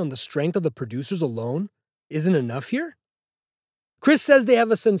 Attaching on the strength of the producers alone isn't enough here? Chris says they have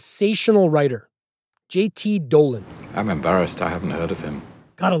a sensational writer, J.T. Dolan. I'm embarrassed I haven't heard of him.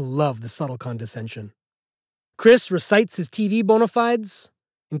 Gotta love the subtle condescension. Chris recites his TV bona fides,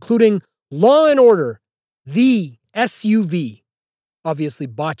 including Law and Order, the SUV, obviously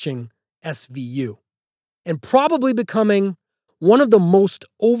botching SVU, and probably becoming one of the most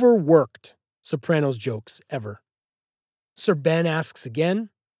overworked Sopranos jokes ever. Sir Ben asks again,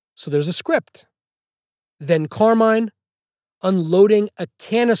 so there's a script. Then Carmine, unloading a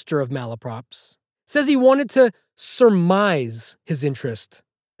canister of malaprops, says he wanted to surmise his interest,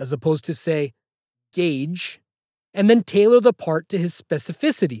 as opposed to, say, gauge, and then tailor the part to his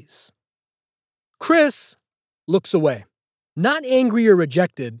specificities. Chris looks away, not angry or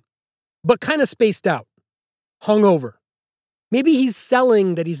rejected, but kind of spaced out, hungover. Maybe he's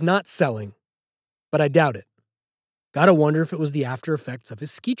selling that he's not selling, but I doubt it. Gotta wonder if it was the after effects of his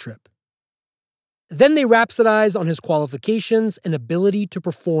ski trip. Then they rhapsodize on his qualifications and ability to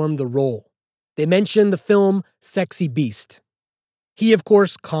perform the role. They mention the film Sexy Beast. He, of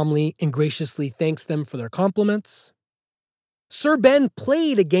course, calmly and graciously thanks them for their compliments. Sir Ben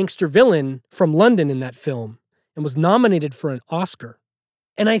played a gangster villain from London in that film and was nominated for an Oscar.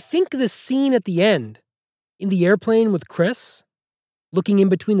 And I think the scene at the end, in the airplane with Chris, looking in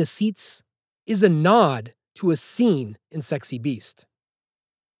between the seats, is a nod to a scene in Sexy Beast.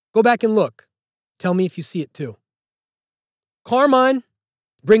 Go back and look. Tell me if you see it too. Carmine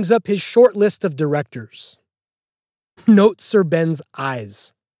brings up his short list of directors. Note Sir Ben's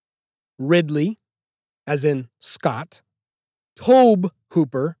eyes. Ridley, as in Scott. Tobe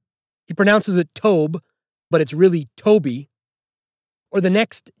Hooper. He pronounces it Tobe, but it's really Toby. Or the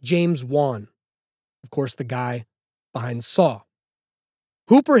next James Wan. Of course, the guy behind Saw.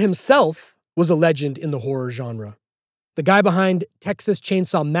 Hooper himself was a legend in the horror genre. The guy behind Texas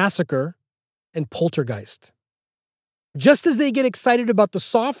Chainsaw Massacre and Poltergeist. Just as they get excited about the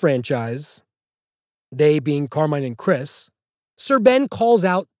Saw franchise, they being Carmine and Chris, Sir Ben calls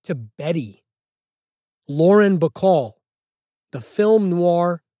out to Betty, Lauren Bacall, the film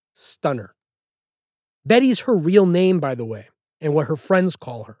noir stunner. Betty's her real name, by the way, and what her friends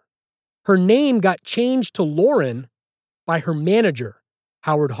call her. Her name got changed to Lauren by her manager,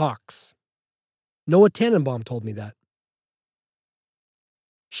 Howard Hawks. Noah Tannenbaum told me that.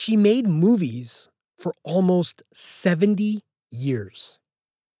 She made movies for almost 70 years.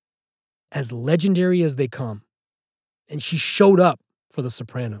 As legendary as they come. And she showed up for The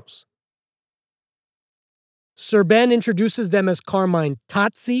Sopranos. Sir Ben introduces them as Carmine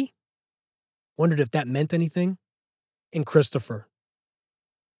Tazzi. Wondered if that meant anything. and Christopher.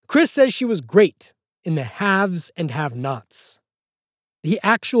 Chris says she was great in The Haves and Have-Nots. The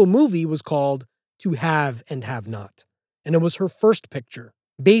actual movie was called To Have and Have Not, and it was her first picture,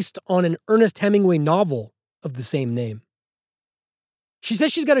 based on an Ernest Hemingway novel of the same name. She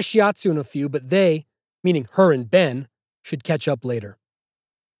says she's got a shiatsu in a few, but they, meaning her and Ben, should catch up later.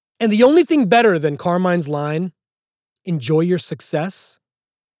 And the only thing better than Carmine's line, "Enjoy your success,"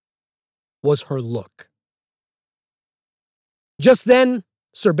 was her look. Just then,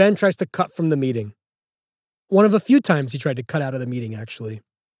 Sir Ben tries to cut from the meeting. One of a few times he tried to cut out of the meeting, actually.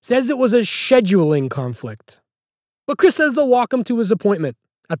 Says it was a scheduling conflict. But Chris says they'll walk him to his appointment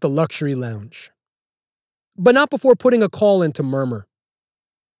at the luxury lounge. But not before putting a call into Murmur,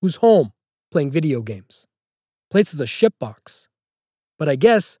 who's home playing video games. Places a shipbox. But I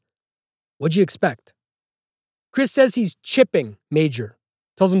guess, what'd you expect? Chris says he's chipping Major.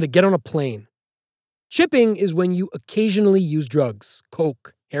 Tells him to get on a plane. Chipping is when you occasionally use drugs,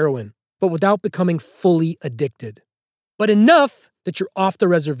 coke, heroin, but without becoming fully addicted. But enough that you're off the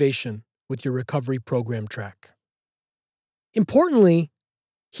reservation with your recovery program track. Importantly,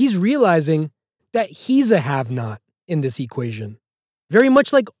 he's realizing that he's a have-not in this equation. Very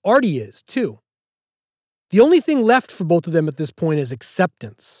much like Artie is, too. The only thing left for both of them at this point is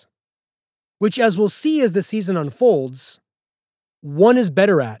acceptance, which, as we'll see as the season unfolds, one is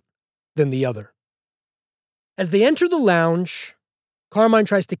better at than the other. As they enter the lounge, Carmine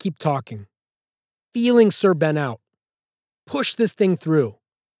tries to keep talking, feeling Sir Ben out. Push this thing through.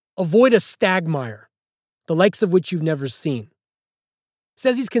 Avoid a Stagmire, the likes of which you've never seen.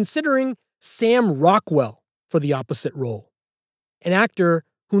 Says he's considering Sam Rockwell for the opposite role, an actor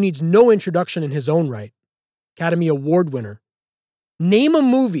who needs no introduction in his own right, Academy Award winner. Name a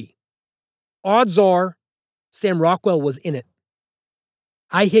movie. Odds are Sam Rockwell was in it.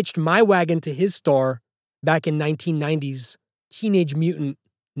 I hitched my wagon to his star back in 1990's Teenage Mutant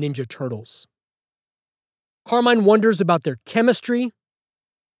Ninja Turtles. Carmine wonders about their chemistry.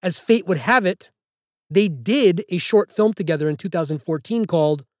 As fate would have it, they did a short film together in 2014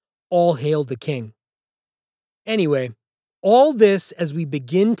 called All Hail the King. Anyway, all this as we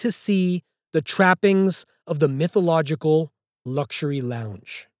begin to see the trappings of the mythological luxury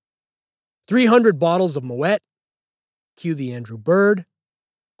lounge. 300 bottles of Moet, cue the Andrew Bird,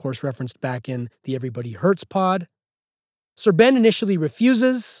 of course referenced back in the Everybody Hurts pod. Sir Ben initially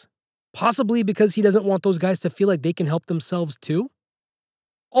refuses, possibly because he doesn't want those guys to feel like they can help themselves too.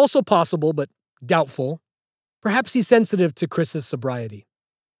 Also possible, but doubtful. Perhaps he's sensitive to Chris's sobriety.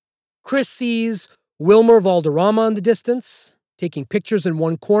 Chris sees Wilmer Valderrama in the distance, taking pictures in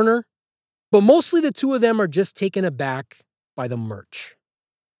one corner, but mostly the two of them are just taken aback by the merch.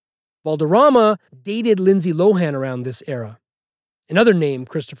 Valderrama dated Lindsay Lohan around this era, another name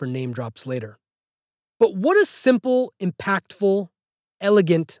Christopher name drops later. But what a simple, impactful,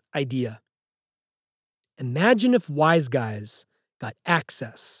 elegant idea. Imagine if wise guys got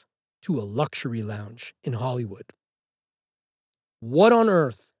access to a luxury lounge in Hollywood. What on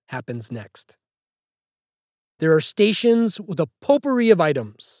earth happens next? There are stations with a potpourri of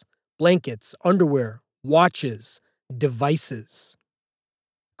items, blankets, underwear, watches, devices.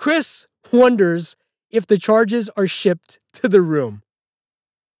 Chris wonders if the charges are shipped to the room.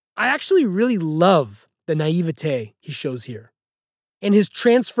 I actually really love the naivete he shows here and his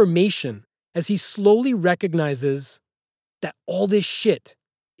transformation as he slowly recognizes that all this shit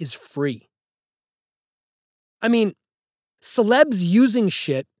is free. I mean, celebs using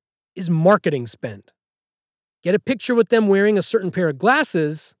shit is marketing spend. Get a picture with them wearing a certain pair of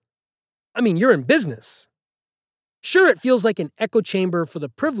glasses. I mean, you're in business. Sure, it feels like an echo chamber for the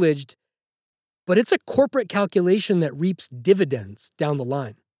privileged, but it's a corporate calculation that reaps dividends down the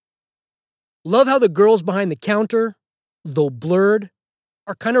line. Love how the girls behind the counter, though blurred,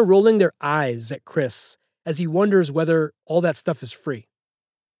 are kind of rolling their eyes at Chris as he wonders whether all that stuff is free.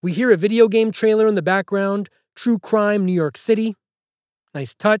 We hear a video game trailer in the background, True Crime New York City.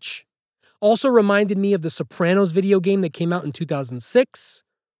 Nice touch. Also reminded me of the Sopranos video game that came out in 2006,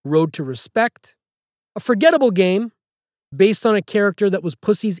 Road to Respect. A forgettable game based on a character that was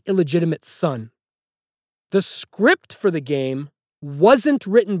Pussy's illegitimate son. The script for the game wasn't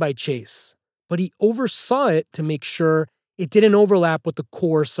written by Chase, but he oversaw it to make sure it didn't overlap with the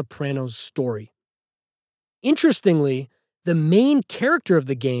core Sopranos story. Interestingly, the main character of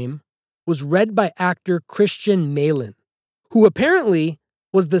the game was read by actor Christian Malin, who apparently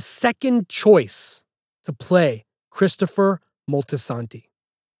was the second choice to play Christopher Moltisanti.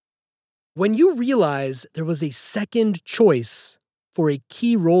 When you realize there was a second choice for a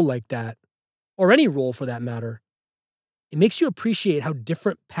key role like that, or any role for that matter, it makes you appreciate how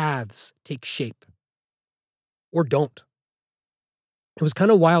different paths take shape. or don't. It was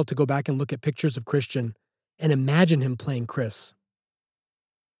kind of wild to go back and look at pictures of Christian and imagine him playing Chris.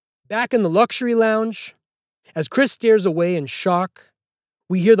 Back in the luxury lounge, as Chris stares away in shock,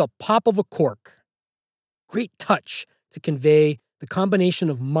 we hear the pop of a cork. Great touch to convey the combination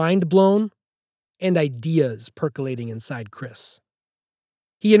of mind blown and ideas percolating inside Chris.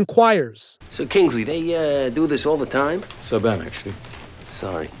 He inquires. So, Kingsley, they do this all the time? Sir Ben, actually.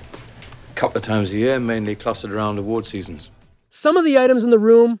 Sorry. A couple of times a year, mainly clustered around award seasons. Some of the items in the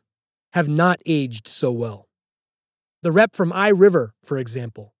room have not aged so well. The rep from iRiver, for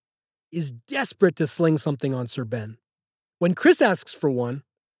example, is desperate to sling something on Sir Ben. When Chris asks for one,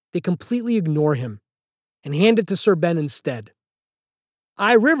 they completely ignore him and hand it to Sir Ben instead.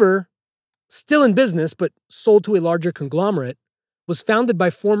 iRiver, still in business but sold to a larger conglomerate, was founded by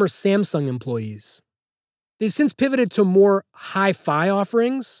former Samsung employees. They've since pivoted to more hi-fi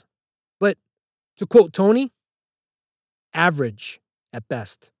offerings, but to quote Tony, average at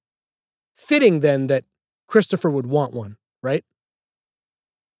best. Fitting then that Christopher would want one, right?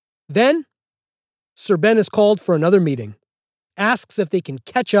 Then, Sir Ben is called for another meeting, asks if they can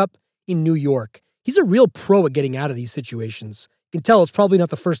catch up in New York. He's a real pro at getting out of these situations. You can tell it's probably not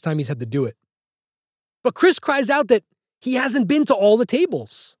the first time he's had to do it. But Chris cries out that he hasn't been to all the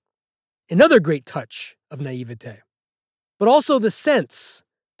tables. Another great touch of naivete. But also the sense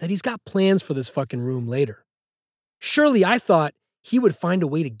that he's got plans for this fucking room later. Surely I thought he would find a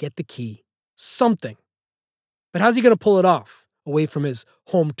way to get the key. Something. But how's he going to pull it off, away from his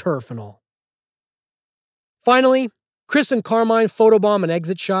home turf and all? Finally, Chris and Carmine photobomb an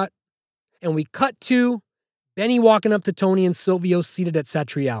exit shot, and we cut to Benny walking up to Tony and Silvio seated at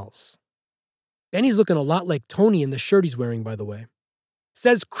Satriale's. Benny's looking a lot like Tony in the shirt he's wearing, by the way.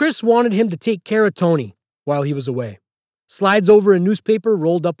 Says Chris wanted him to take care of Tony while he was away. Slides over a newspaper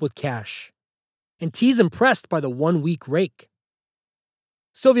rolled up with cash. And T's impressed by the 1 week rake.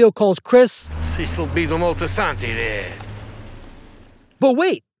 Silvio calls Chris. Cecil B. de Moltisanti there. But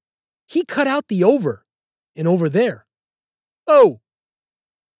wait, he cut out the over and over there. Oh.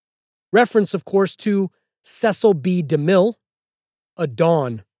 Reference, of course, to Cecil B. DeMille, a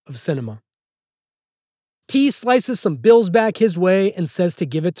dawn of cinema. T slices some bills back his way and says to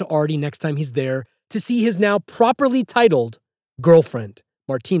give it to Artie next time he's there to see his now properly titled girlfriend,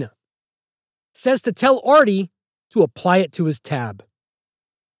 Martina. Says to tell Artie to apply it to his tab.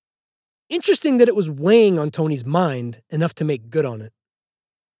 Interesting that it was weighing on Tony's mind enough to make good on it.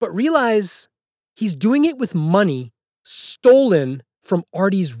 But realize he's doing it with money stolen from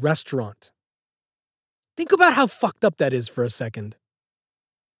Artie's restaurant. Think about how fucked up that is for a second.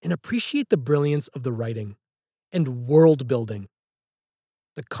 And appreciate the brilliance of the writing and world building.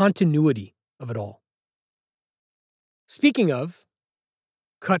 The continuity of it all. Speaking of,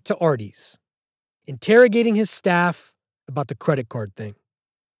 cut to Artie's. Interrogating his staff about the credit card thing.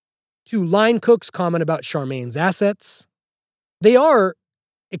 2 line cooks comment about Charmaine's assets. They are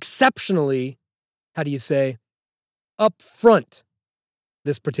exceptionally, up front,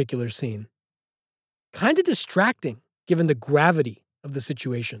 this particular scene. Kind of distracting, given the gravity of the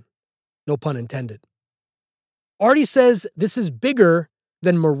situation. No pun intended. Artie says this is bigger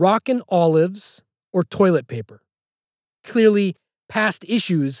than Moroccan olives or toilet paper. Clearly, past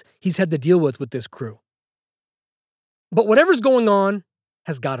issues he's had to deal with this crew. But whatever's going on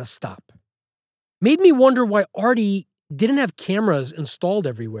has got to stop. Made me wonder why Artie didn't have cameras installed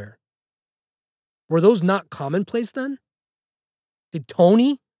everywhere. Were those not commonplace then? Did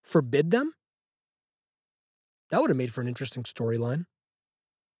Tony forbid them? That would have made for an interesting storyline.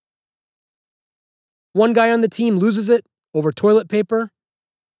 One guy on the team loses it over toilet paper.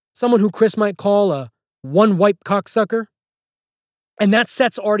 Someone who Chris might call a one-wipe cocksucker. And that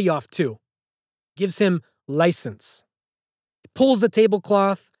sets Artie off too. Gives him license. Pulls the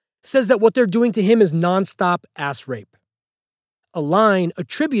tablecloth, says that what they're doing to him is nonstop ass rape. A line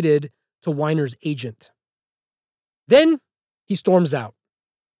attributed to Weiner's agent. Then he storms out.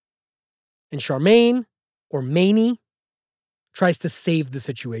 And Charmaine, or Mamie, tries to save the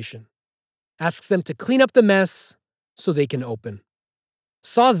situation. Asks them to clean up the mess so they can open.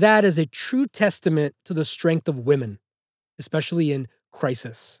 Saw that as a true testament to the strength of women, especially in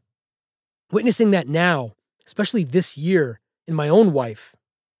crisis. Witnessing that now, especially this year, in my own wife,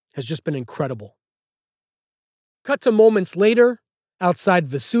 has just been incredible. Cut to moments later, outside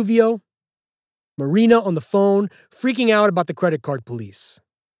Vesuvio, Marina on the phone, freaking out about the credit card police.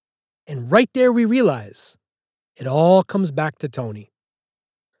 And right there we realize it all comes back to Tony.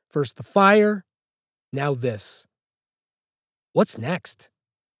 First the fire, now this. What's next?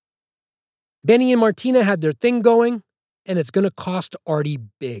 Benny and Martina had their thing going, and it's going to cost Artie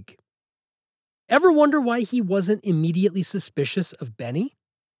big. Ever wonder why he wasn't immediately suspicious of Benny?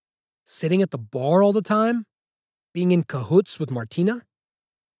 Sitting at the bar all the time? Being in cahoots with Martina?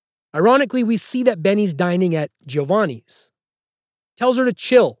 Ironically, we see that Benny's dining at Giovanni's. Tells her to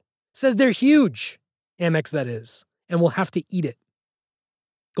chill. Says they're huge. Amex, that is. And will have to eat it.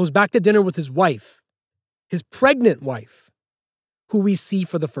 Goes back to dinner with his wife. His pregnant wife. Who we see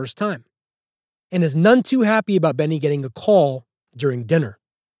for the first time. And is none too happy about Benny getting a call during dinner.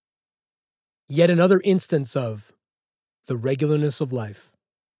 Yet another instance of the regularness of life.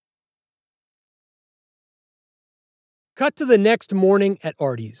 Cut to the next morning at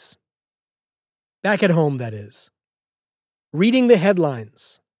Artie's. Back at home, that is. Reading the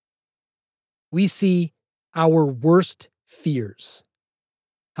headlines, we see our worst fears.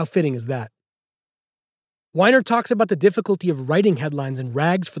 How fitting is that? Weiner talks about the difficulty of writing headlines in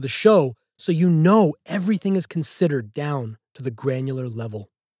rags for the show, so you know everything is considered down to the granular level.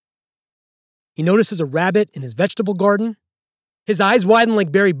 He notices a rabbit in his vegetable garden. His eyes widen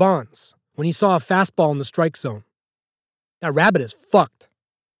like Barry Bonds when he saw a fastball in the strike zone. That rabbit is fucked.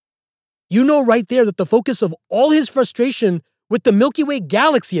 You know right there that the focus of all his frustration with the Milky Way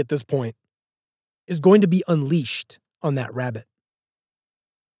galaxy at this point is going to be unleashed on that rabbit.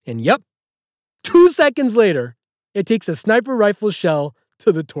 And yep, 2 seconds later, it takes a sniper rifle shell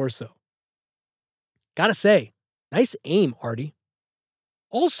to the torso. Gotta say, nice aim, Artie.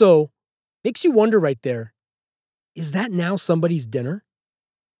 Also, makes you wonder right there, is that now somebody's dinner?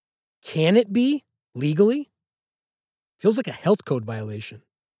 Can it be, legally? Feels like a health code violation.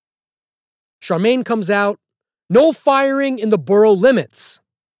 Charmaine comes out. No firing in the borough limits.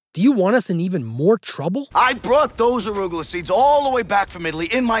 Do you want us in even more trouble? I brought those arugula seeds all the way back from Italy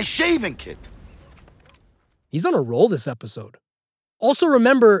in my shaving kit. He's on a roll this episode. Also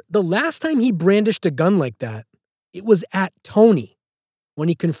remember, the last time he brandished a gun like that, it was at Tony, when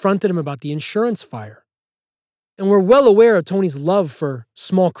he confronted him about the insurance fire. And we're well aware of Tony's love for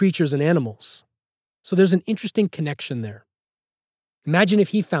small creatures and animals. So there's an interesting connection there. Imagine if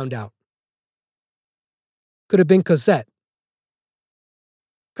he found out. Could have been Cosette.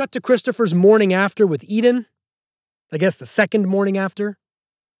 Cut to Christopher's morning after with Eden. I guess the second morning after.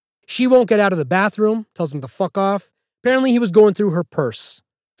 She won't get out of the bathroom, tells him to fuck off. Apparently he was going through her purse.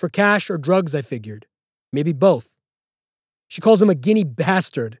 For cash or drugs, I figured. Maybe both. She calls him a guinea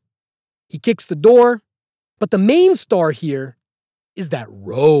bastard. He kicks the door. But the main star here is that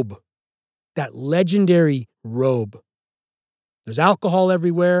robe. That legendary robe. There's alcohol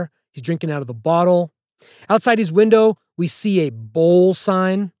everywhere. He's drinking out of the bottle. Outside his window, we see a bowl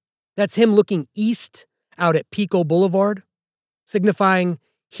sign. That's him looking east out at Pico Boulevard, signifying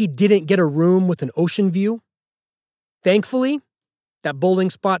he didn't get a room with an ocean view. Thankfully, that bowling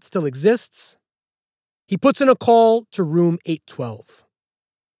spot still exists. He puts in a call to room 812.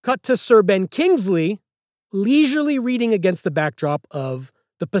 Cut to Sir Ben Kingsley, leisurely reading against the backdrop of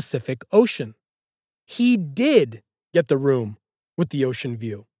the Pacific Ocean. He did get the room with the ocean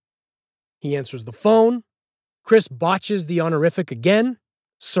view. He answers the phone. Chris botches the honorific again,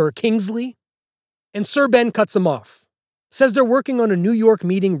 Sir Kingsley. And Sir Ben cuts him off. Says they're working on a New York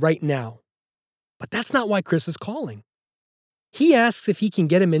meeting right now. But that's not why Chris is calling. He asks if he can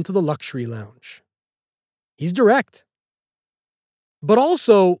get him into the luxury lounge. He's direct. But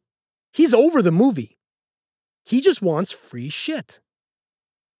also, he's over the movie. He just wants free shit.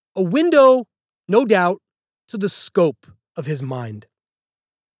 A window, no doubt, to the scope of his mind.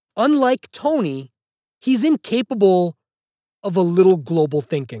 Unlike Tony, he's incapable of a little global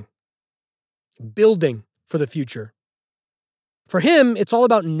thinking. Building for the future. For him, it's all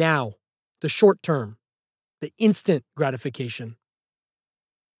about now, the short term, the instant gratification.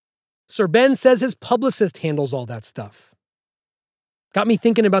 Sir Ben says his publicist handles all that stuff. Got me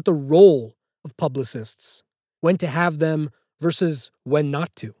thinking about the role of publicists, when to have them versus when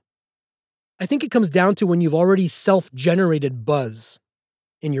not to. I think it comes down to when you've already self-generated buzz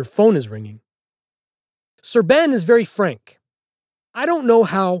and your phone is ringing. Sir Ben is very frank. I don't know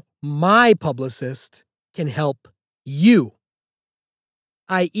how my publicist can help you.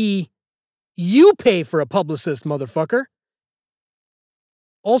 I.e., you pay for a publicist, motherfucker.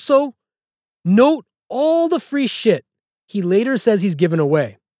 Also, note all the free shit he later says he's given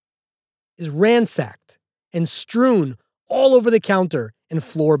away is ransacked and strewn all over the counter and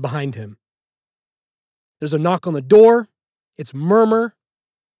floor behind him. There's a knock on the door. It's Murmur.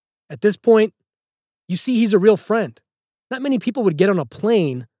 At this point, you see he's a real friend. Not many people would get on a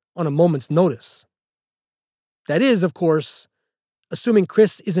plane on a moment's notice. That is, of course, assuming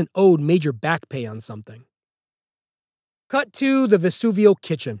Chris isn't owed major back pay on something. Cut to the Vesuvio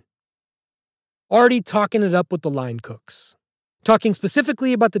kitchen. Artie talking it up with the line cooks. talking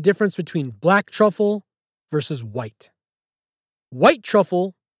specifically about the difference between black truffle versus white. White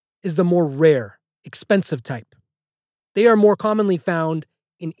truffle is the more rare, expensive type. They are more commonly found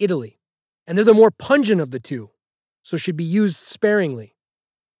in Italy, and they're the more pungent of the two, so should be used sparingly.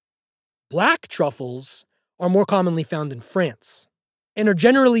 Black truffles are more commonly found in France, and are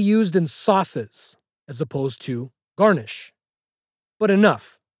generally used in sauces, as opposed to garnish. But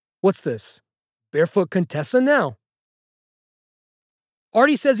enough. What's this? Barefoot Contessa now?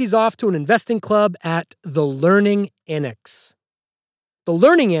 Artie says he's off to an investing club at the Learning Annex. The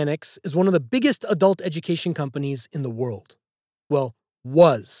Learning Annex is one of the biggest adult education companies in the world. Well,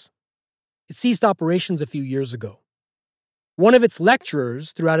 was. It ceased operations a few years ago. One of its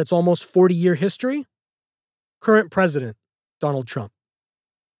lecturers throughout its almost 40-year history? Current president, Donald Trump.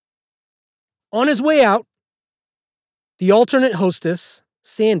 On his way out, the alternate hostess,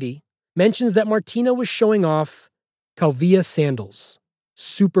 Sandy, mentions that Martina was showing off Calvia sandals.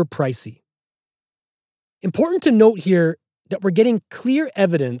 Super pricey. Important to note here that we're getting clear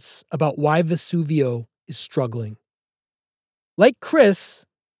evidence about why Vesuvio is struggling. Like Chris,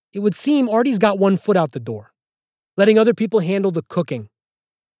 it would seem Artie's got one foot out the door, letting other people handle the cooking,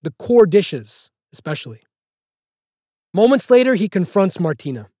 the core dishes especially. Moments later, he confronts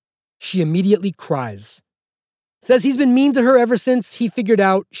Martina. She immediately cries. Says he's been mean to her ever since he figured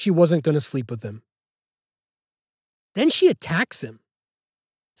out she wasn't going to sleep with him. Then she attacks him.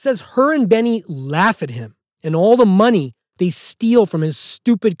 Says her and Benny laugh at him and all the money they steal from his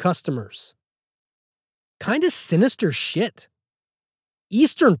stupid customers. Kinda sinister shit.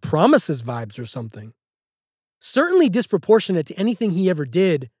 Eastern Promises vibes or something. Certainly disproportionate to anything he ever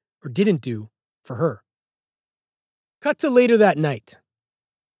did or didn't do for her. Cut to later that night.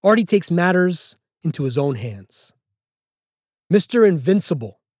 Artie takes matters into his own hands. Mr.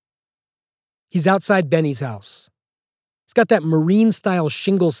 Invincible. He's outside Benny's house. He's got that marine-style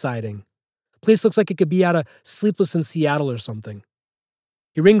shingle siding. Place looks like it could be out of Sleepless in Seattle or something.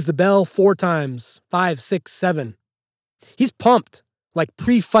 He rings the bell 4 times, 5, 6, 7. He's pumped, like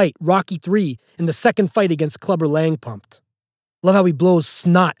pre-fight Rocky III in the second fight against Clubber Lang pumped. Love how he blows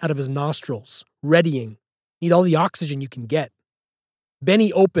snot out of his nostrils, readying. Need all the oxygen you can get.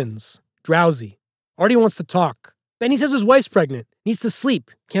 Benny opens, drowsy. Artie wants to talk. Benny says his wife's pregnant, needs to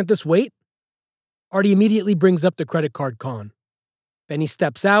sleep. Can't this wait? Artie immediately brings up the credit card con. Benny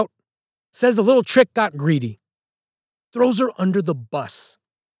steps out, says the little trick got greedy. Throws her under the bus.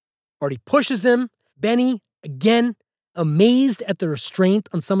 Artie pushes him. Benny, again, amazed at the restraint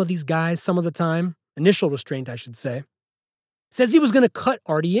on some of these guys some of the time. Initial restraint, I should say. Says he was going to cut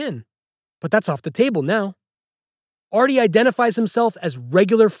Artie in. But that's off the table now. Artie identifies himself as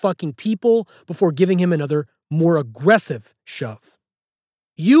regular fucking people before giving him another, more aggressive shove.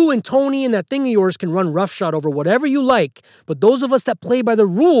 You and Tony and that thing of yours can run roughshod over whatever you like, but those of us that play by the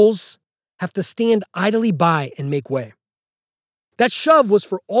rules have to stand idly by and make way. That shove was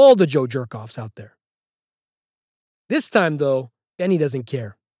for all the Joe Jerkoffs out there. This time, though, Benny doesn't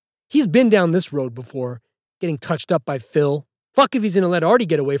care. He's been down this road before, getting touched up by Phil. Fuck if he's gonna let Artie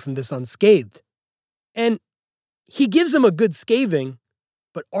get away from this unscathed. And he gives him a good scathing,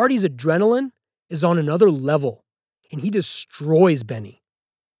 but Artie's adrenaline is on another level, and he destroys Benny.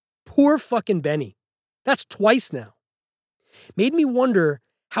 Poor fucking Benny. That's twice now. Made me wonder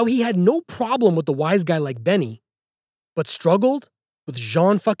how he had no problem with the wise guy like Benny, but struggled with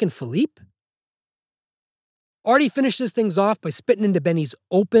Jean fucking Philippe? Artie finishes things off by spitting into Benny's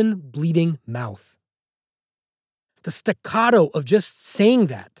open, bleeding mouth. The staccato of just saying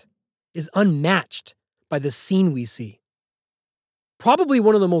that is unmatched by the scene we see. Probably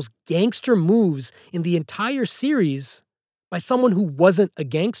one of the most gangster moves in the entire series by someone who wasn't a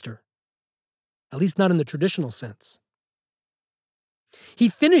gangster. At least not in the traditional sense. He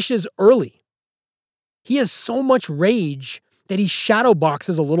finishes early. He has so much rage that he shadow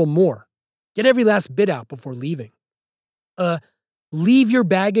boxes a little more. Get every last bit out before leaving. Leave your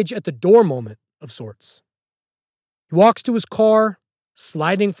baggage at the door moment of sorts. He walks to his car,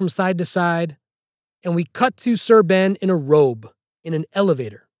 sliding from side to side, and we cut to Sir Ben in a robe, in an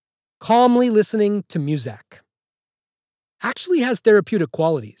elevator, calmly listening to music. Actually has therapeutic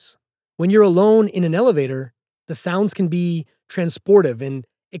qualities. When you're alone in an elevator, the sounds can be transportive and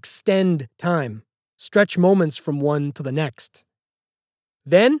extend time, stretch moments from one to the next.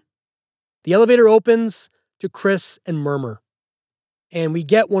 Then, the elevator opens to Chris and Murmur, and we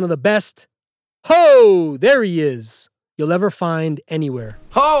get one of the best, "Ho, there he is," you'll ever find anywhere.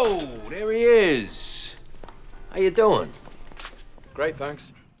 Ho, there he is. How you doing? Great,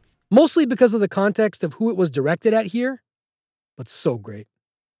 thanks. Mostly because of the context of who it was directed at here, but so great.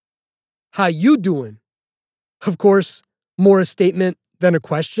 How you doing? Of course, More a statement than a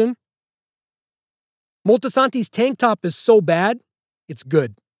question. Moltisanti's tank top is so bad, it's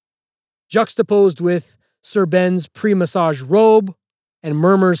good. Juxtaposed with Sir Ben's pre-massage robe and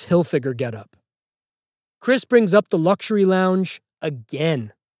Murmur's Hilfiger getup. Chris brings up the luxury lounge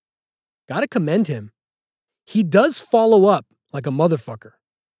again. Gotta commend him. He does follow up like a motherfucker.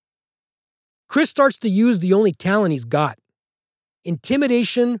 Chris starts to use the only talent he's got.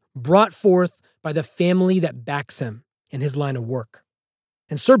 Intimidation brought forth by the family that backs him in his line of work.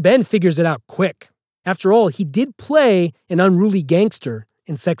 And Sir Ben figures it out quick. After all, he did play an unruly gangster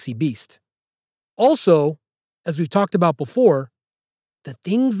in Sexy Beast. Also, as we've talked about before, the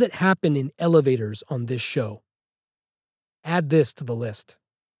things that happen in elevators on this show. Add this to the list.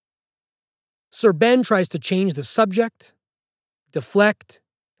 Sir Ben tries to change the subject, deflect,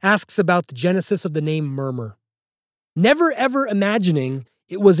 asks about the genesis of the name Murmur, never ever imagining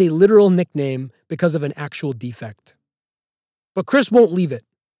it was a literal nickname because of an actual defect. But Chris won't leave it.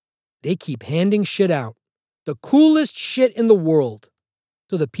 They keep handing shit out, the coolest shit in the world,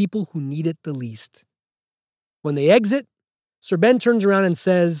 to the people who need it the least. When they exit, Sir Ben turns around and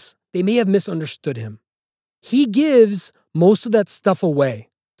says they may have misunderstood him. He gives most of that stuff away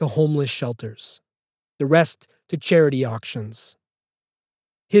to homeless shelters, the rest to charity auctions.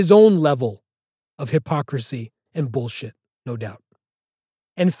 His own level of hypocrisy and bullshit, no doubt.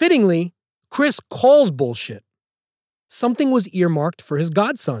 And fittingly, Chris calls bullshit. Something was earmarked for his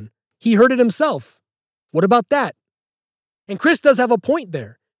godson. He heard it himself. What about that? And Chris does have a point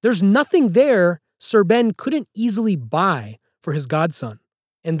there. There's nothing there Sir Ben couldn't easily buy for his godson,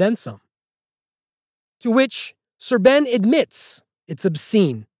 and then some. To which Sir Ben admits it's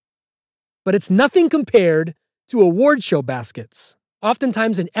obscene. But it's nothing compared to award show baskets,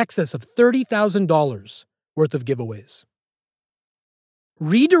 oftentimes in excess of $30,000 worth of giveaways.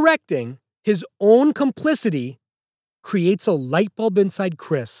 Redirecting his own complicity creates a light bulb inside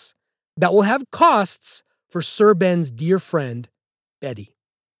Chris that will have costs for Sir Ben's dear friend, Betty.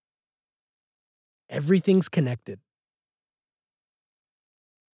 Everything's connected.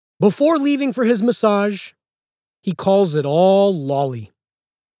 Before leaving for his massage, he calls it all lolly.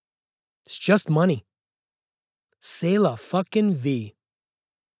 It's just money. C'est la fucking vie.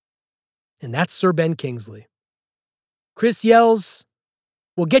 And that's Sir Ben Kingsley. Chris yells,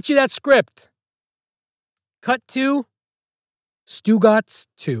 "We'll get you that script." Cut to Stugatz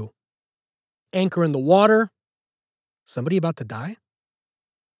 2. Anchor in the water. Somebody about to die?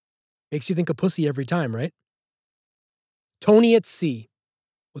 Makes you think of pussy every time, right? Tony at sea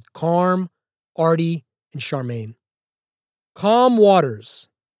with Carm, Artie, and Charmaine. Calm waters,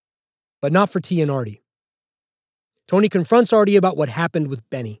 but not for T and Artie. Tony confronts Artie about what happened with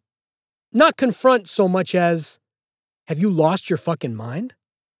Benny. Not confront so much as, have you lost your fucking mind?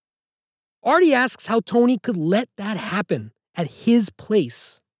 Artie asks how Tony could let that happen at his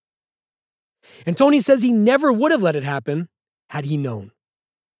place. And Tony says he never would have let it happen had he known.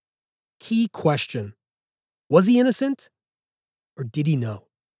 Key question. Was he innocent? Or did he know?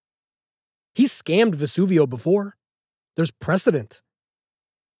 He's scammed Vesuvio before. There's precedent.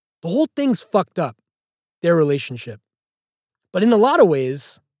 The whole thing's fucked up, their relationship. But in a lot of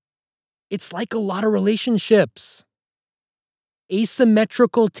ways, it's like a lot of relationships.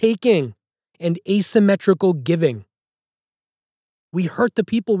 Asymmetrical taking and asymmetrical giving. We hurt the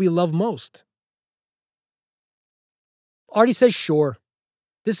people we love most. Artie says sure.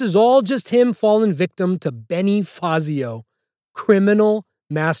 This is all just him falling victim to Benny Fazio, criminal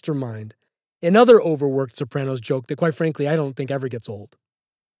mastermind. Another overworked Sopranos joke that, quite frankly, I don't think ever gets old.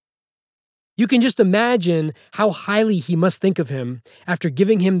 You can just imagine how highly he must think of him after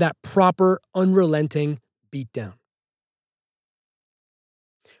giving him that proper, unrelenting beatdown.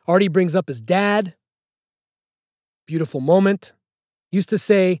 Artie brings up his dad. Beautiful moment. Used to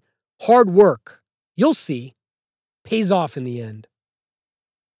say, hard work, you'll see, pays off in the end.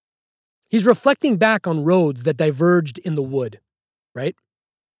 He's reflecting back on roads that diverged in the wood, right?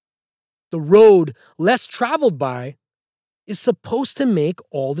 The road less traveled by is supposed to make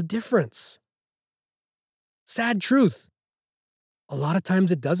all the difference. Sad truth. A lot of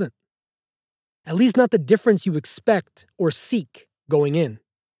times it doesn't. At least not the difference you expect or seek going in.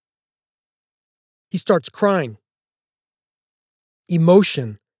 He starts crying.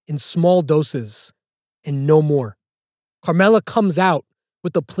 Emotion in small doses and no more. Carmela comes out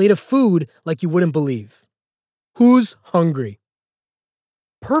with a plate of food like you wouldn't believe. Who's hungry?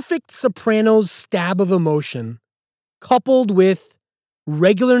 Perfect Sopranos stab of emotion coupled with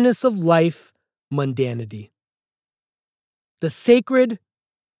regularness of life, mundanity. The sacred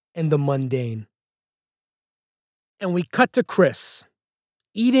and the mundane. And we cut to Chris,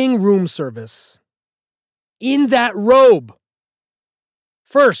 eating room service. In that robe.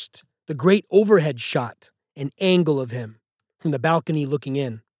 First, the great overhead shot, an angle of him from the balcony looking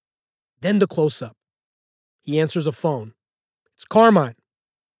in. Then the close-up. He answers a phone. It's Carmine.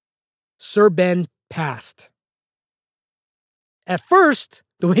 Sir Ben passed. At first,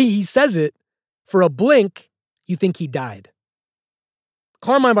 the way he says it, for a blink, you think he died.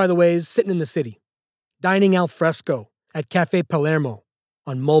 Carmine, by the way, is sitting in the city, dining al fresco at Cafe Palermo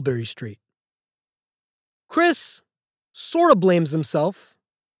on Mulberry Street. Chris sort of blames himself,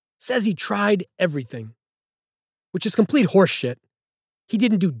 says he tried everything, which is complete horseshit. He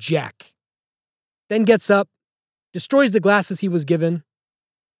didn't do jack. Then gets up, destroys the glasses he was given,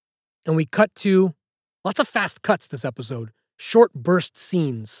 and we cut to lots of fast cuts this episode, short burst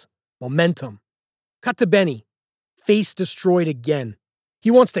scenes, momentum. Cut to Benny, face destroyed again.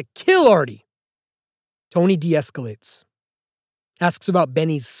 He wants to kill Artie. Tony de-escalates, asks about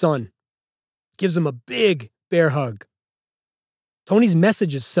Benny's son, gives him a big bear hug. Tony's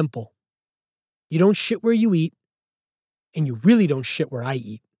message is simple. You don't shit where you eat, and you really don't shit where I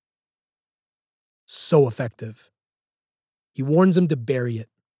eat. So effective. He warns him to bury it.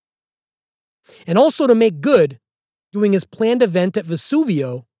 And also to make good, doing his planned event at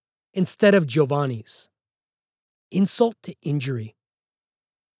Vesuvio instead of Giovanni's. Insult to injury.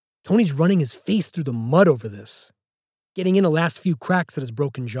 Tony's running his face through the mud over this, getting in the last few cracks at his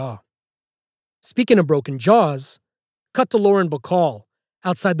broken jaw. Speaking of broken jaws, cut to Lauren Bacall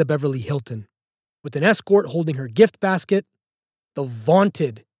outside the Beverly Hilton, with an escort holding her gift basket, the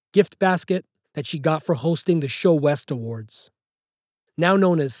vaunted gift basket that she got for hosting the Show West Awards, now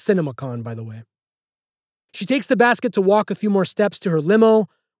known as CinemaCon, by the way. She takes the basket to walk a few more steps to her limo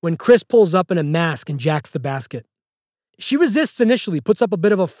when Chris pulls up in a mask and jacks the basket. She resists initially, puts up a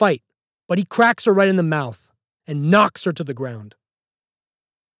bit of a fight, but he cracks her right in the mouth and knocks her to the ground.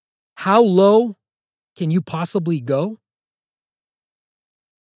 How low can you possibly go?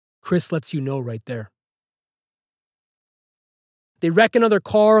 Chris lets you know right there. They wreck another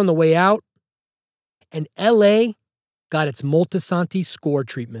car on the way out, and LA got its Moltisanti score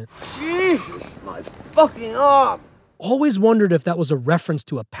treatment. Jesus, my fucking arm! Always wondered if that was a reference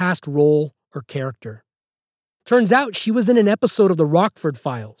to a past role or character. Turns out she was in an episode of The Rockford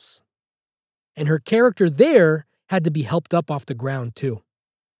Files, and her character there had to be helped up off the ground too.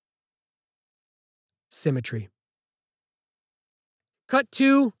 Symmetry. Cut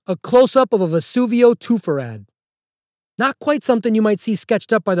to a close-up of a Vesuvio twofer ad. Not quite something you might see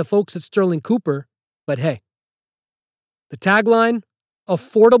sketched up by the folks at Sterling Cooper, but hey. The tagline,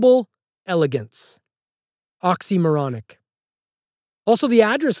 affordable elegance. Oxymoronic. Also, the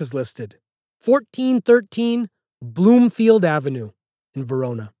address is listed, 1413 Bloomfield Avenue in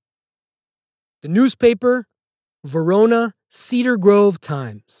Verona. The newspaper, Verona Cedar Grove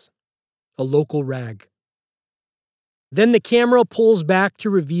Times, a local rag. Then the camera pulls back to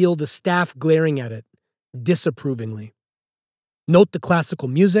reveal the staff glaring at it, disapprovingly. Note the classical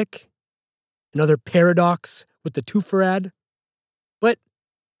music, another paradox with the twofer ad. But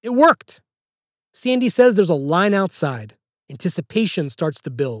it worked. Sandy says there's a line outside. Anticipation starts to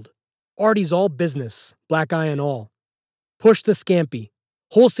build. Artie's all business, black eye and all. Push the scampi.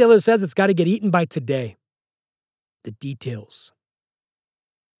 Wholesaler says it's got to get eaten by today. The details.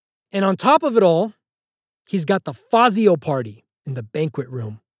 And on top of it all, he's got the Fazio party in the banquet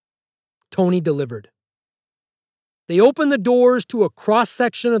room. Tony delivered. They open the doors to a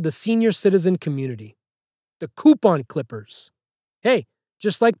cross-section of the senior citizen community. The coupon clippers. Hey,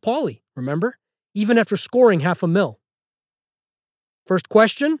 just like Paulie, remember? Even after scoring $500,000. First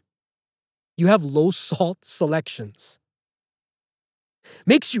question, you have low-salt selections.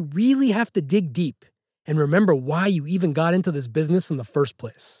 Makes you really have to dig deep and remember why you even got into this business in the first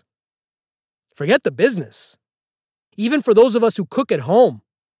place. Forget the business. Even for those of us who cook at home,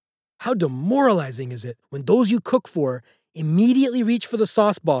 how demoralizing is it when those you cook for immediately reach for the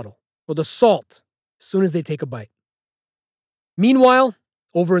sauce bottle or the salt as soon as they take a bite? Meanwhile,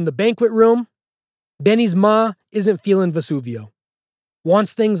 over in the banquet room, Benny's ma isn't feeling Vesuvio.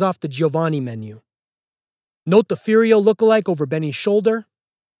 Wants things off the Giovanni menu. Note the Furio lookalike over Benny's shoulder.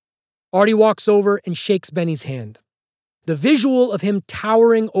 Artie walks over and shakes Benny's hand. The visual of him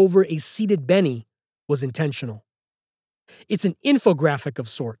towering over a seated Benny was intentional. It's an infographic of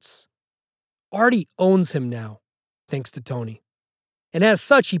sorts. Artie owns him now, thanks to Tony. And as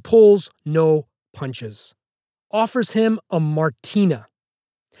such, he pulls no punches. Offers him a martina.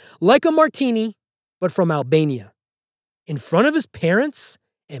 Like a martini, but from Albania. In front of his parents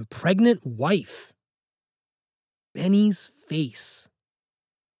and pregnant wife. Benny's face.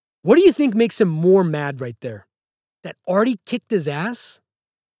 What do you think makes him more mad right there? That Artie kicked his ass?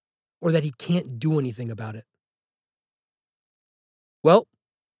 Or that he can't do anything about it? Well,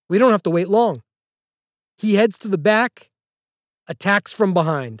 We don't have to wait long. He heads to the back, attacks from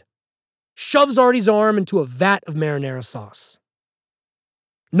behind, shoves Artie's arm into a vat of marinara sauce.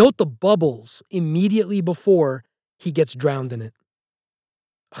 Note the bubbles immediately before he gets drowned in it.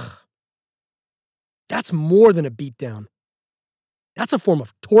 Ugh. That's more than a beatdown. That's a form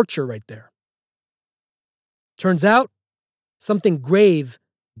of torture right there. Turns out, something grave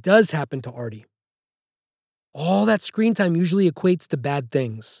does happen to Artie. All that screen time usually equates to bad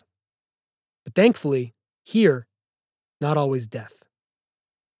things. But thankfully, here, not always death.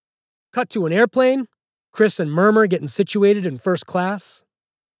 Cut to an airplane, Chris and Murmur getting situated in first class.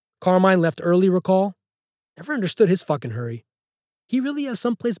 Carmine left early, recall. Never understood his fucking hurry. He really has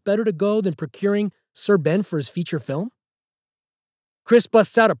someplace better to go than procuring Sir Ben for his feature film? Chris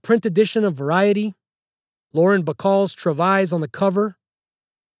busts out a print edition of Variety. Lauren Bacall's Travails on the cover.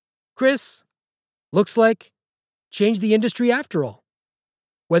 Chris, looks like, changed the industry after all,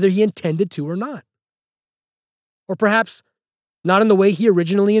 whether he intended to or not. Or perhaps not in the way he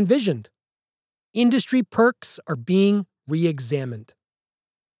originally envisioned. Industry perks are being re-examined.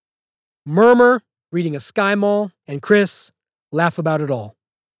 Murmur, reading a Sky Mall, and Chris laugh about it all.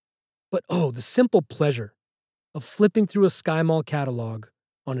 But oh, the simple pleasure of flipping through a Sky Mall catalog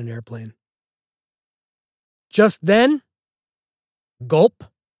on an airplane. Just then, gulp,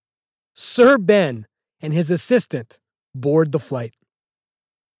 Sir Ben and his assistant board the flight.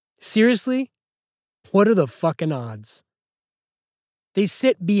 Seriously? What are the fucking odds? They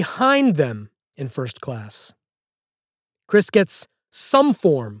sit behind them in first class. Chris gets some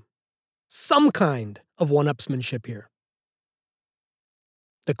form, some kind of one-upsmanship here.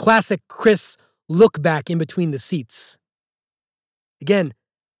 The classic Chris look back in between the seats. Again,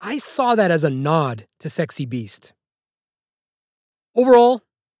 I saw that as a nod to Sexy Beast. Overall,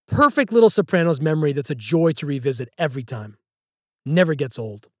 perfect little Sopranos memory that's a joy to revisit every time. Never gets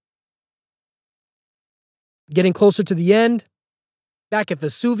old. Getting closer to the end, back at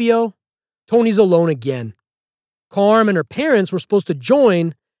Vesuvio, Tony's alone again. Carm and her parents were supposed to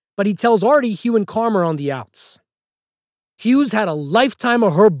join, but he tells Artie Hugh and Carm are on the outs. Hugh's had a lifetime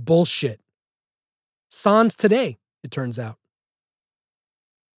of her bullshit. Sans today, it turns out.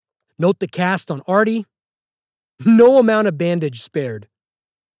 Note the cast on Artie. No amount of bandage spared.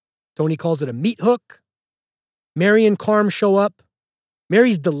 Tony calls it a meat hook. Mary and Carm show up.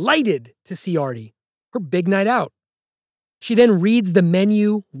 Mary's delighted to see Artie. Her big night out. She then reads the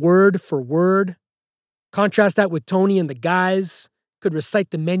menu word for word. Contrast that with Tony and the guys could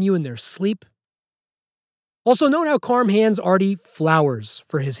recite the menu in their sleep. Also note how Carm hands Artie flowers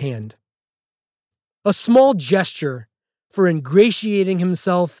for his hand. A small gesture for ingratiating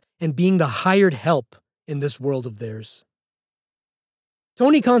himself and being the hired help in this world of theirs.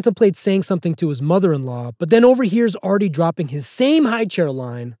 Tony contemplates saying something to his mother-in-law, but then overhears Artie dropping his same high chair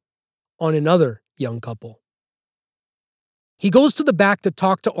line on another young couple. He goes to the back to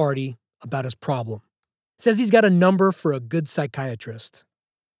talk to Artie about his problem. Says he's got a number for a good psychiatrist.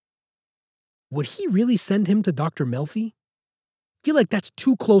 Would he really send him to Dr. Melfi? I feel like that's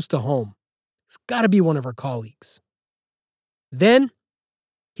too close to home. It's got to be one of her colleagues. Then,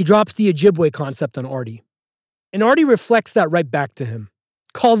 he drops the Ojibwe concept on Artie. And Artie reflects that right back to him.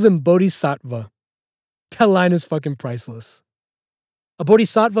 Calls him Bodhisattva. That line is fucking priceless. A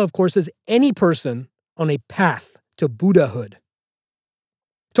Bodhisattva, of course, is any person on a path to Buddhahood.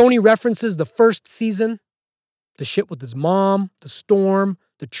 Tony references the first season, the shit with his mom, the storm,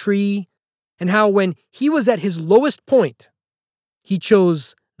 the tree, and how when he was at his lowest point, he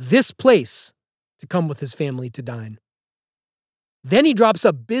chose this place to come with his family to dine. Then he drops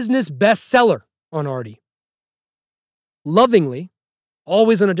a business bestseller on Artie. Lovingly,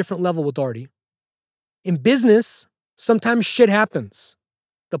 always on a different level with Artie. In business, sometimes shit happens.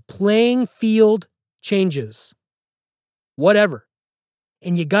 The playing field changes. Whatever.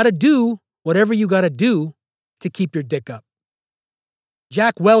 And you gotta do whatever you gotta do to keep your dick up.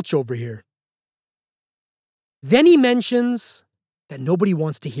 Jack Welch over here. Then he mentions that nobody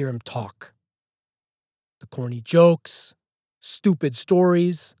wants to hear him talk. The corny jokes, stupid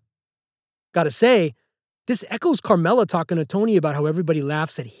stories. Gotta say, this echoes Carmela talking to Tony about how everybody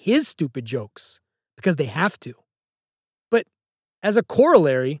laughs at his stupid jokes because they have to. But as a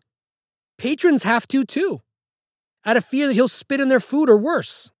corollary, patrons have to too, out of fear that he'll spit in their food or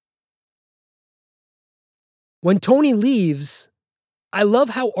worse. When Tony leaves, I love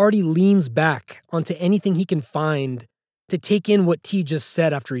how Artie leans back onto anything he can find to take in what T just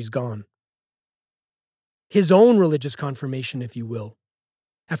said after he's gone. His own religious confirmation, if you will,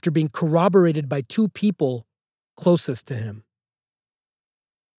 after being corroborated by two people closest to him.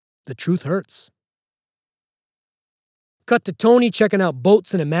 The truth hurts. Cut to Tony checking out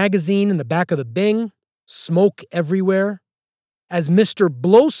boats in a magazine in the back of the Bing. Smoke everywhere. As Mr.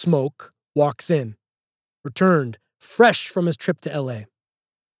 Blowsmoke walks in, returned fresh from his trip to LA.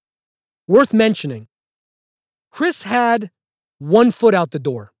 Worth mentioning, Chris had one foot out the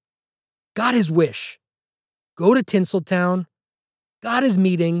door. Got his wish. Go to Tinseltown. Got his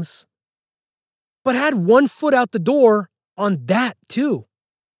meetings. But had one foot out the door on that too.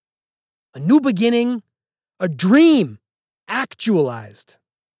 A new beginning, a dream actualized.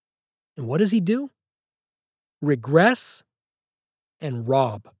 And what does he do? Regress and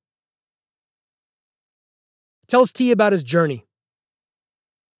rob. Tells T about his journey,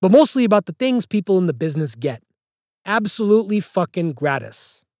 but mostly about the things people in the business get. Absolutely fucking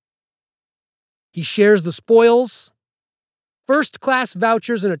gratis. He shares the spoils. First-class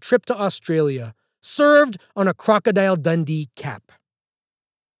vouchers and a trip to Australia, served on a Crocodile Dundee cap.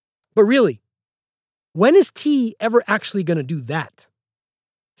 But really, when is T ever actually going to do that?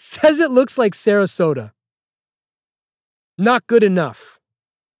 Says it looks like Sarasota. Not good enough.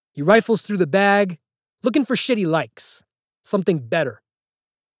 He rifles through the bag, looking for shit he likes. Something better.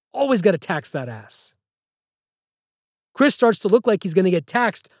 Always got to tax that ass. Chris starts to look like he's going to get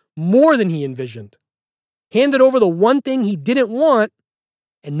taxed more than he envisioned. Handed over the one thing he didn't want,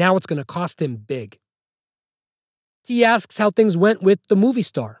 and now it's going to cost him big. T asks how things went with the movie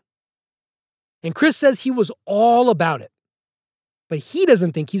star. And Chris says he was all about it. But he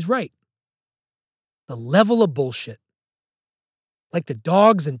doesn't think he's right. The level of bullshit. Like the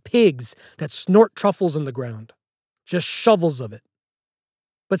dogs and pigs that snort truffles in the ground. Just shovels of it.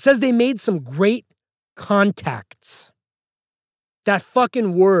 But says they made some great contacts. That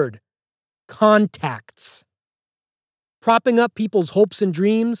fucking word. Contacts. Propping up people's hopes and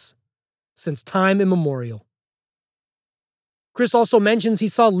dreams since time immemorial. Chris also mentions he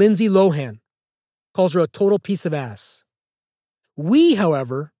saw Lindsay Lohan. Calls her a total piece of ass. We,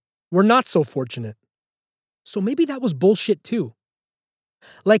 however, were not so fortunate. So maybe that was bullshit too.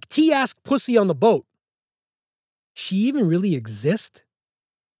 Like T asked Pussy on the boat. She even really exist?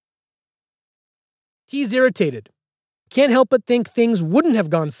 T's irritated. Can't help but think things wouldn't have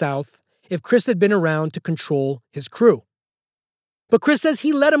gone south if Chris had been around to control his crew. But Chris says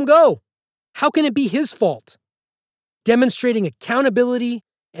he let him go. How can it be his fault? Demonstrating accountability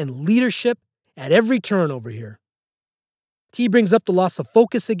and leadership at every turn over here. T brings up the loss of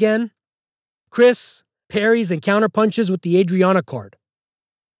focus again. Chris parries and counterpunches with the Adriana card.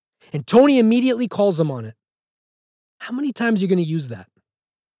 And Tony immediately calls him on it. How many times are you going to use that?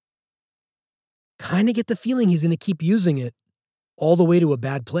 Kind of get the feeling he's going to keep using it all the way to a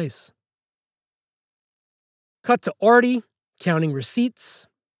bad place. Cut to Artie, counting receipts.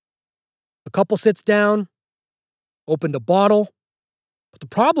 The couple sits down, opened a bottle. But the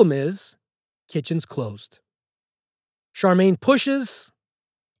problem is, kitchen's closed. Charmaine pushes,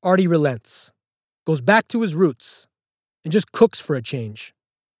 Artie relents, goes back to his roots, and just cooks for a change.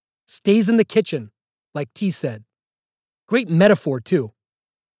 Stays in the kitchen, like T said. Great metaphor, too.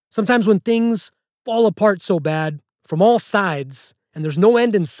 Sometimes when things fall apart so bad, from all sides, and there's no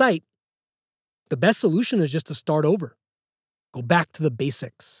end in sight, the best solution is just to start over. Go back to the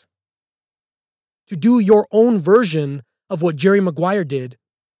basics. To do your own version of what Jerry Maguire did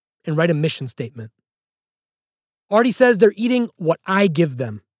and write a mission statement. Artie says they're eating what I give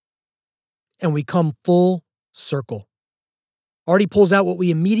them. And we come full circle. Artie pulls out what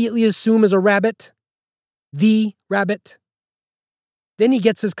we immediately assume is a rabbit. The rabbit. Then he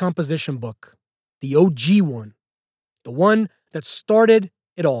gets his composition book. The OG one. The one that started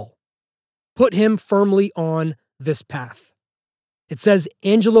it all. Put him firmly on this path. It says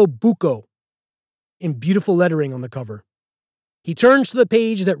Angelo Bucco in beautiful lettering on the cover. He turns to the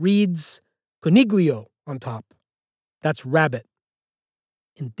page that reads Coniglio on top. That's rabbit.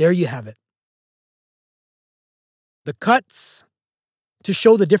 And there you have it. The cuts to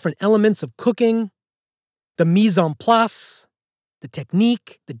show the different elements of cooking, the mise en place, the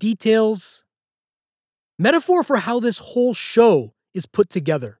technique, the details. Metaphor for how this whole show is put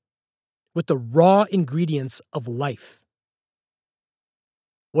together with the raw ingredients of life.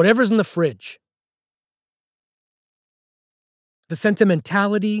 Whatever's in the fridge. The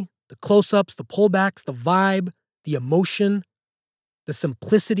sentimentality, the close-ups, the pullbacks, the vibe, the emotion, the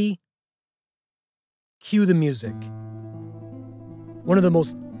simplicity. Cue the music. One of the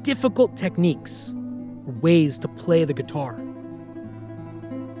most difficult techniques or ways to play the guitar.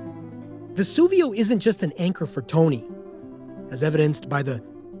 Vesuvio isn't just an anchor for Tony, as evidenced by the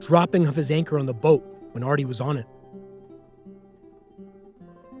dropping of his anchor on the boat when Artie was on it.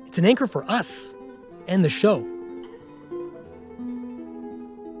 It's an anchor for us and the show.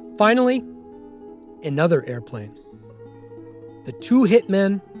 Finally, another airplane. the two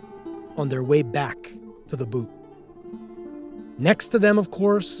hitmen on their way back to the boot. Next to them, of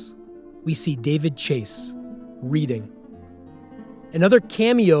course, we see David Chase reading. Another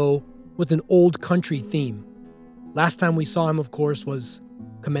cameo with an old country theme. Last time we saw him, of course, was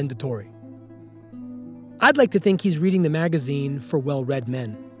Commendatory. I'd like to think he's reading the magazine for well-read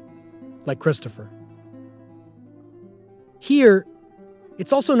men, like Christopher. Here,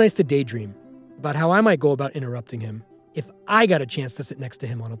 it's also nice to daydream about how I might go about interrupting him if I got a chance to sit next to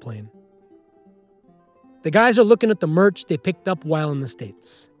him on a plane. The guys are looking at the merch they picked up while in the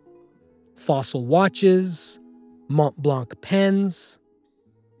States. Fossil watches, Mont Blanc pens,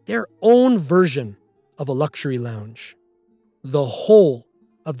 their own version of a luxury lounge. The whole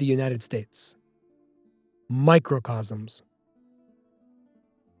of the United States. Microcosms.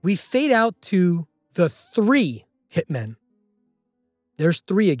 We fade out to the three hitmen. There's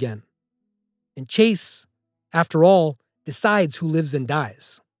three again. And Chase, after all, decides who lives and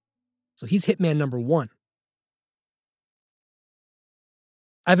dies. So he's hitman number one.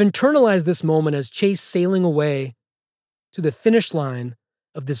 I've internalized this moment as Chase sailing away to the finish line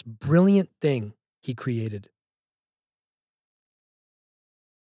of this brilliant thing he created.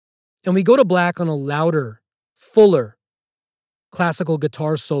 And we go to black on a louder, fuller classical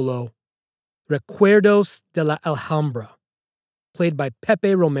guitar solo, Recuerdos de la Alhambra, played by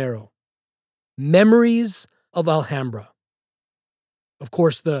Pepe Romero. Memories of Alhambra. Of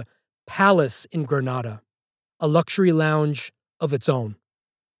course, the Palace in Granada, a luxury lounge of its own.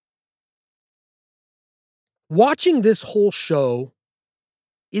 Watching this whole show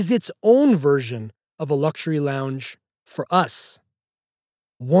is its own version of a luxury lounge for us.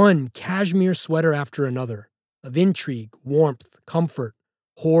 One cashmere sweater after another, of intrigue, warmth, comfort,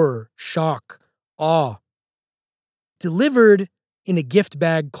 horror, shock, awe. Delivered in a gift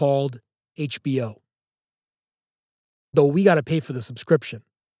bag called HBO. Though we gotta pay for the subscription.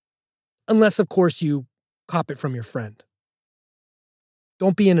 Unless, of course, you cop it from your friend.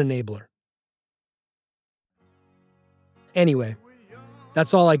 Don't be an enabler. Anyway,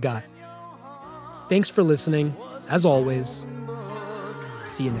 that's all I got. Thanks for listening, as always.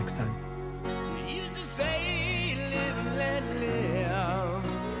 See you next time.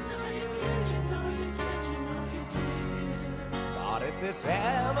 This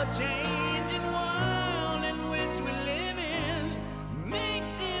ever-changing world.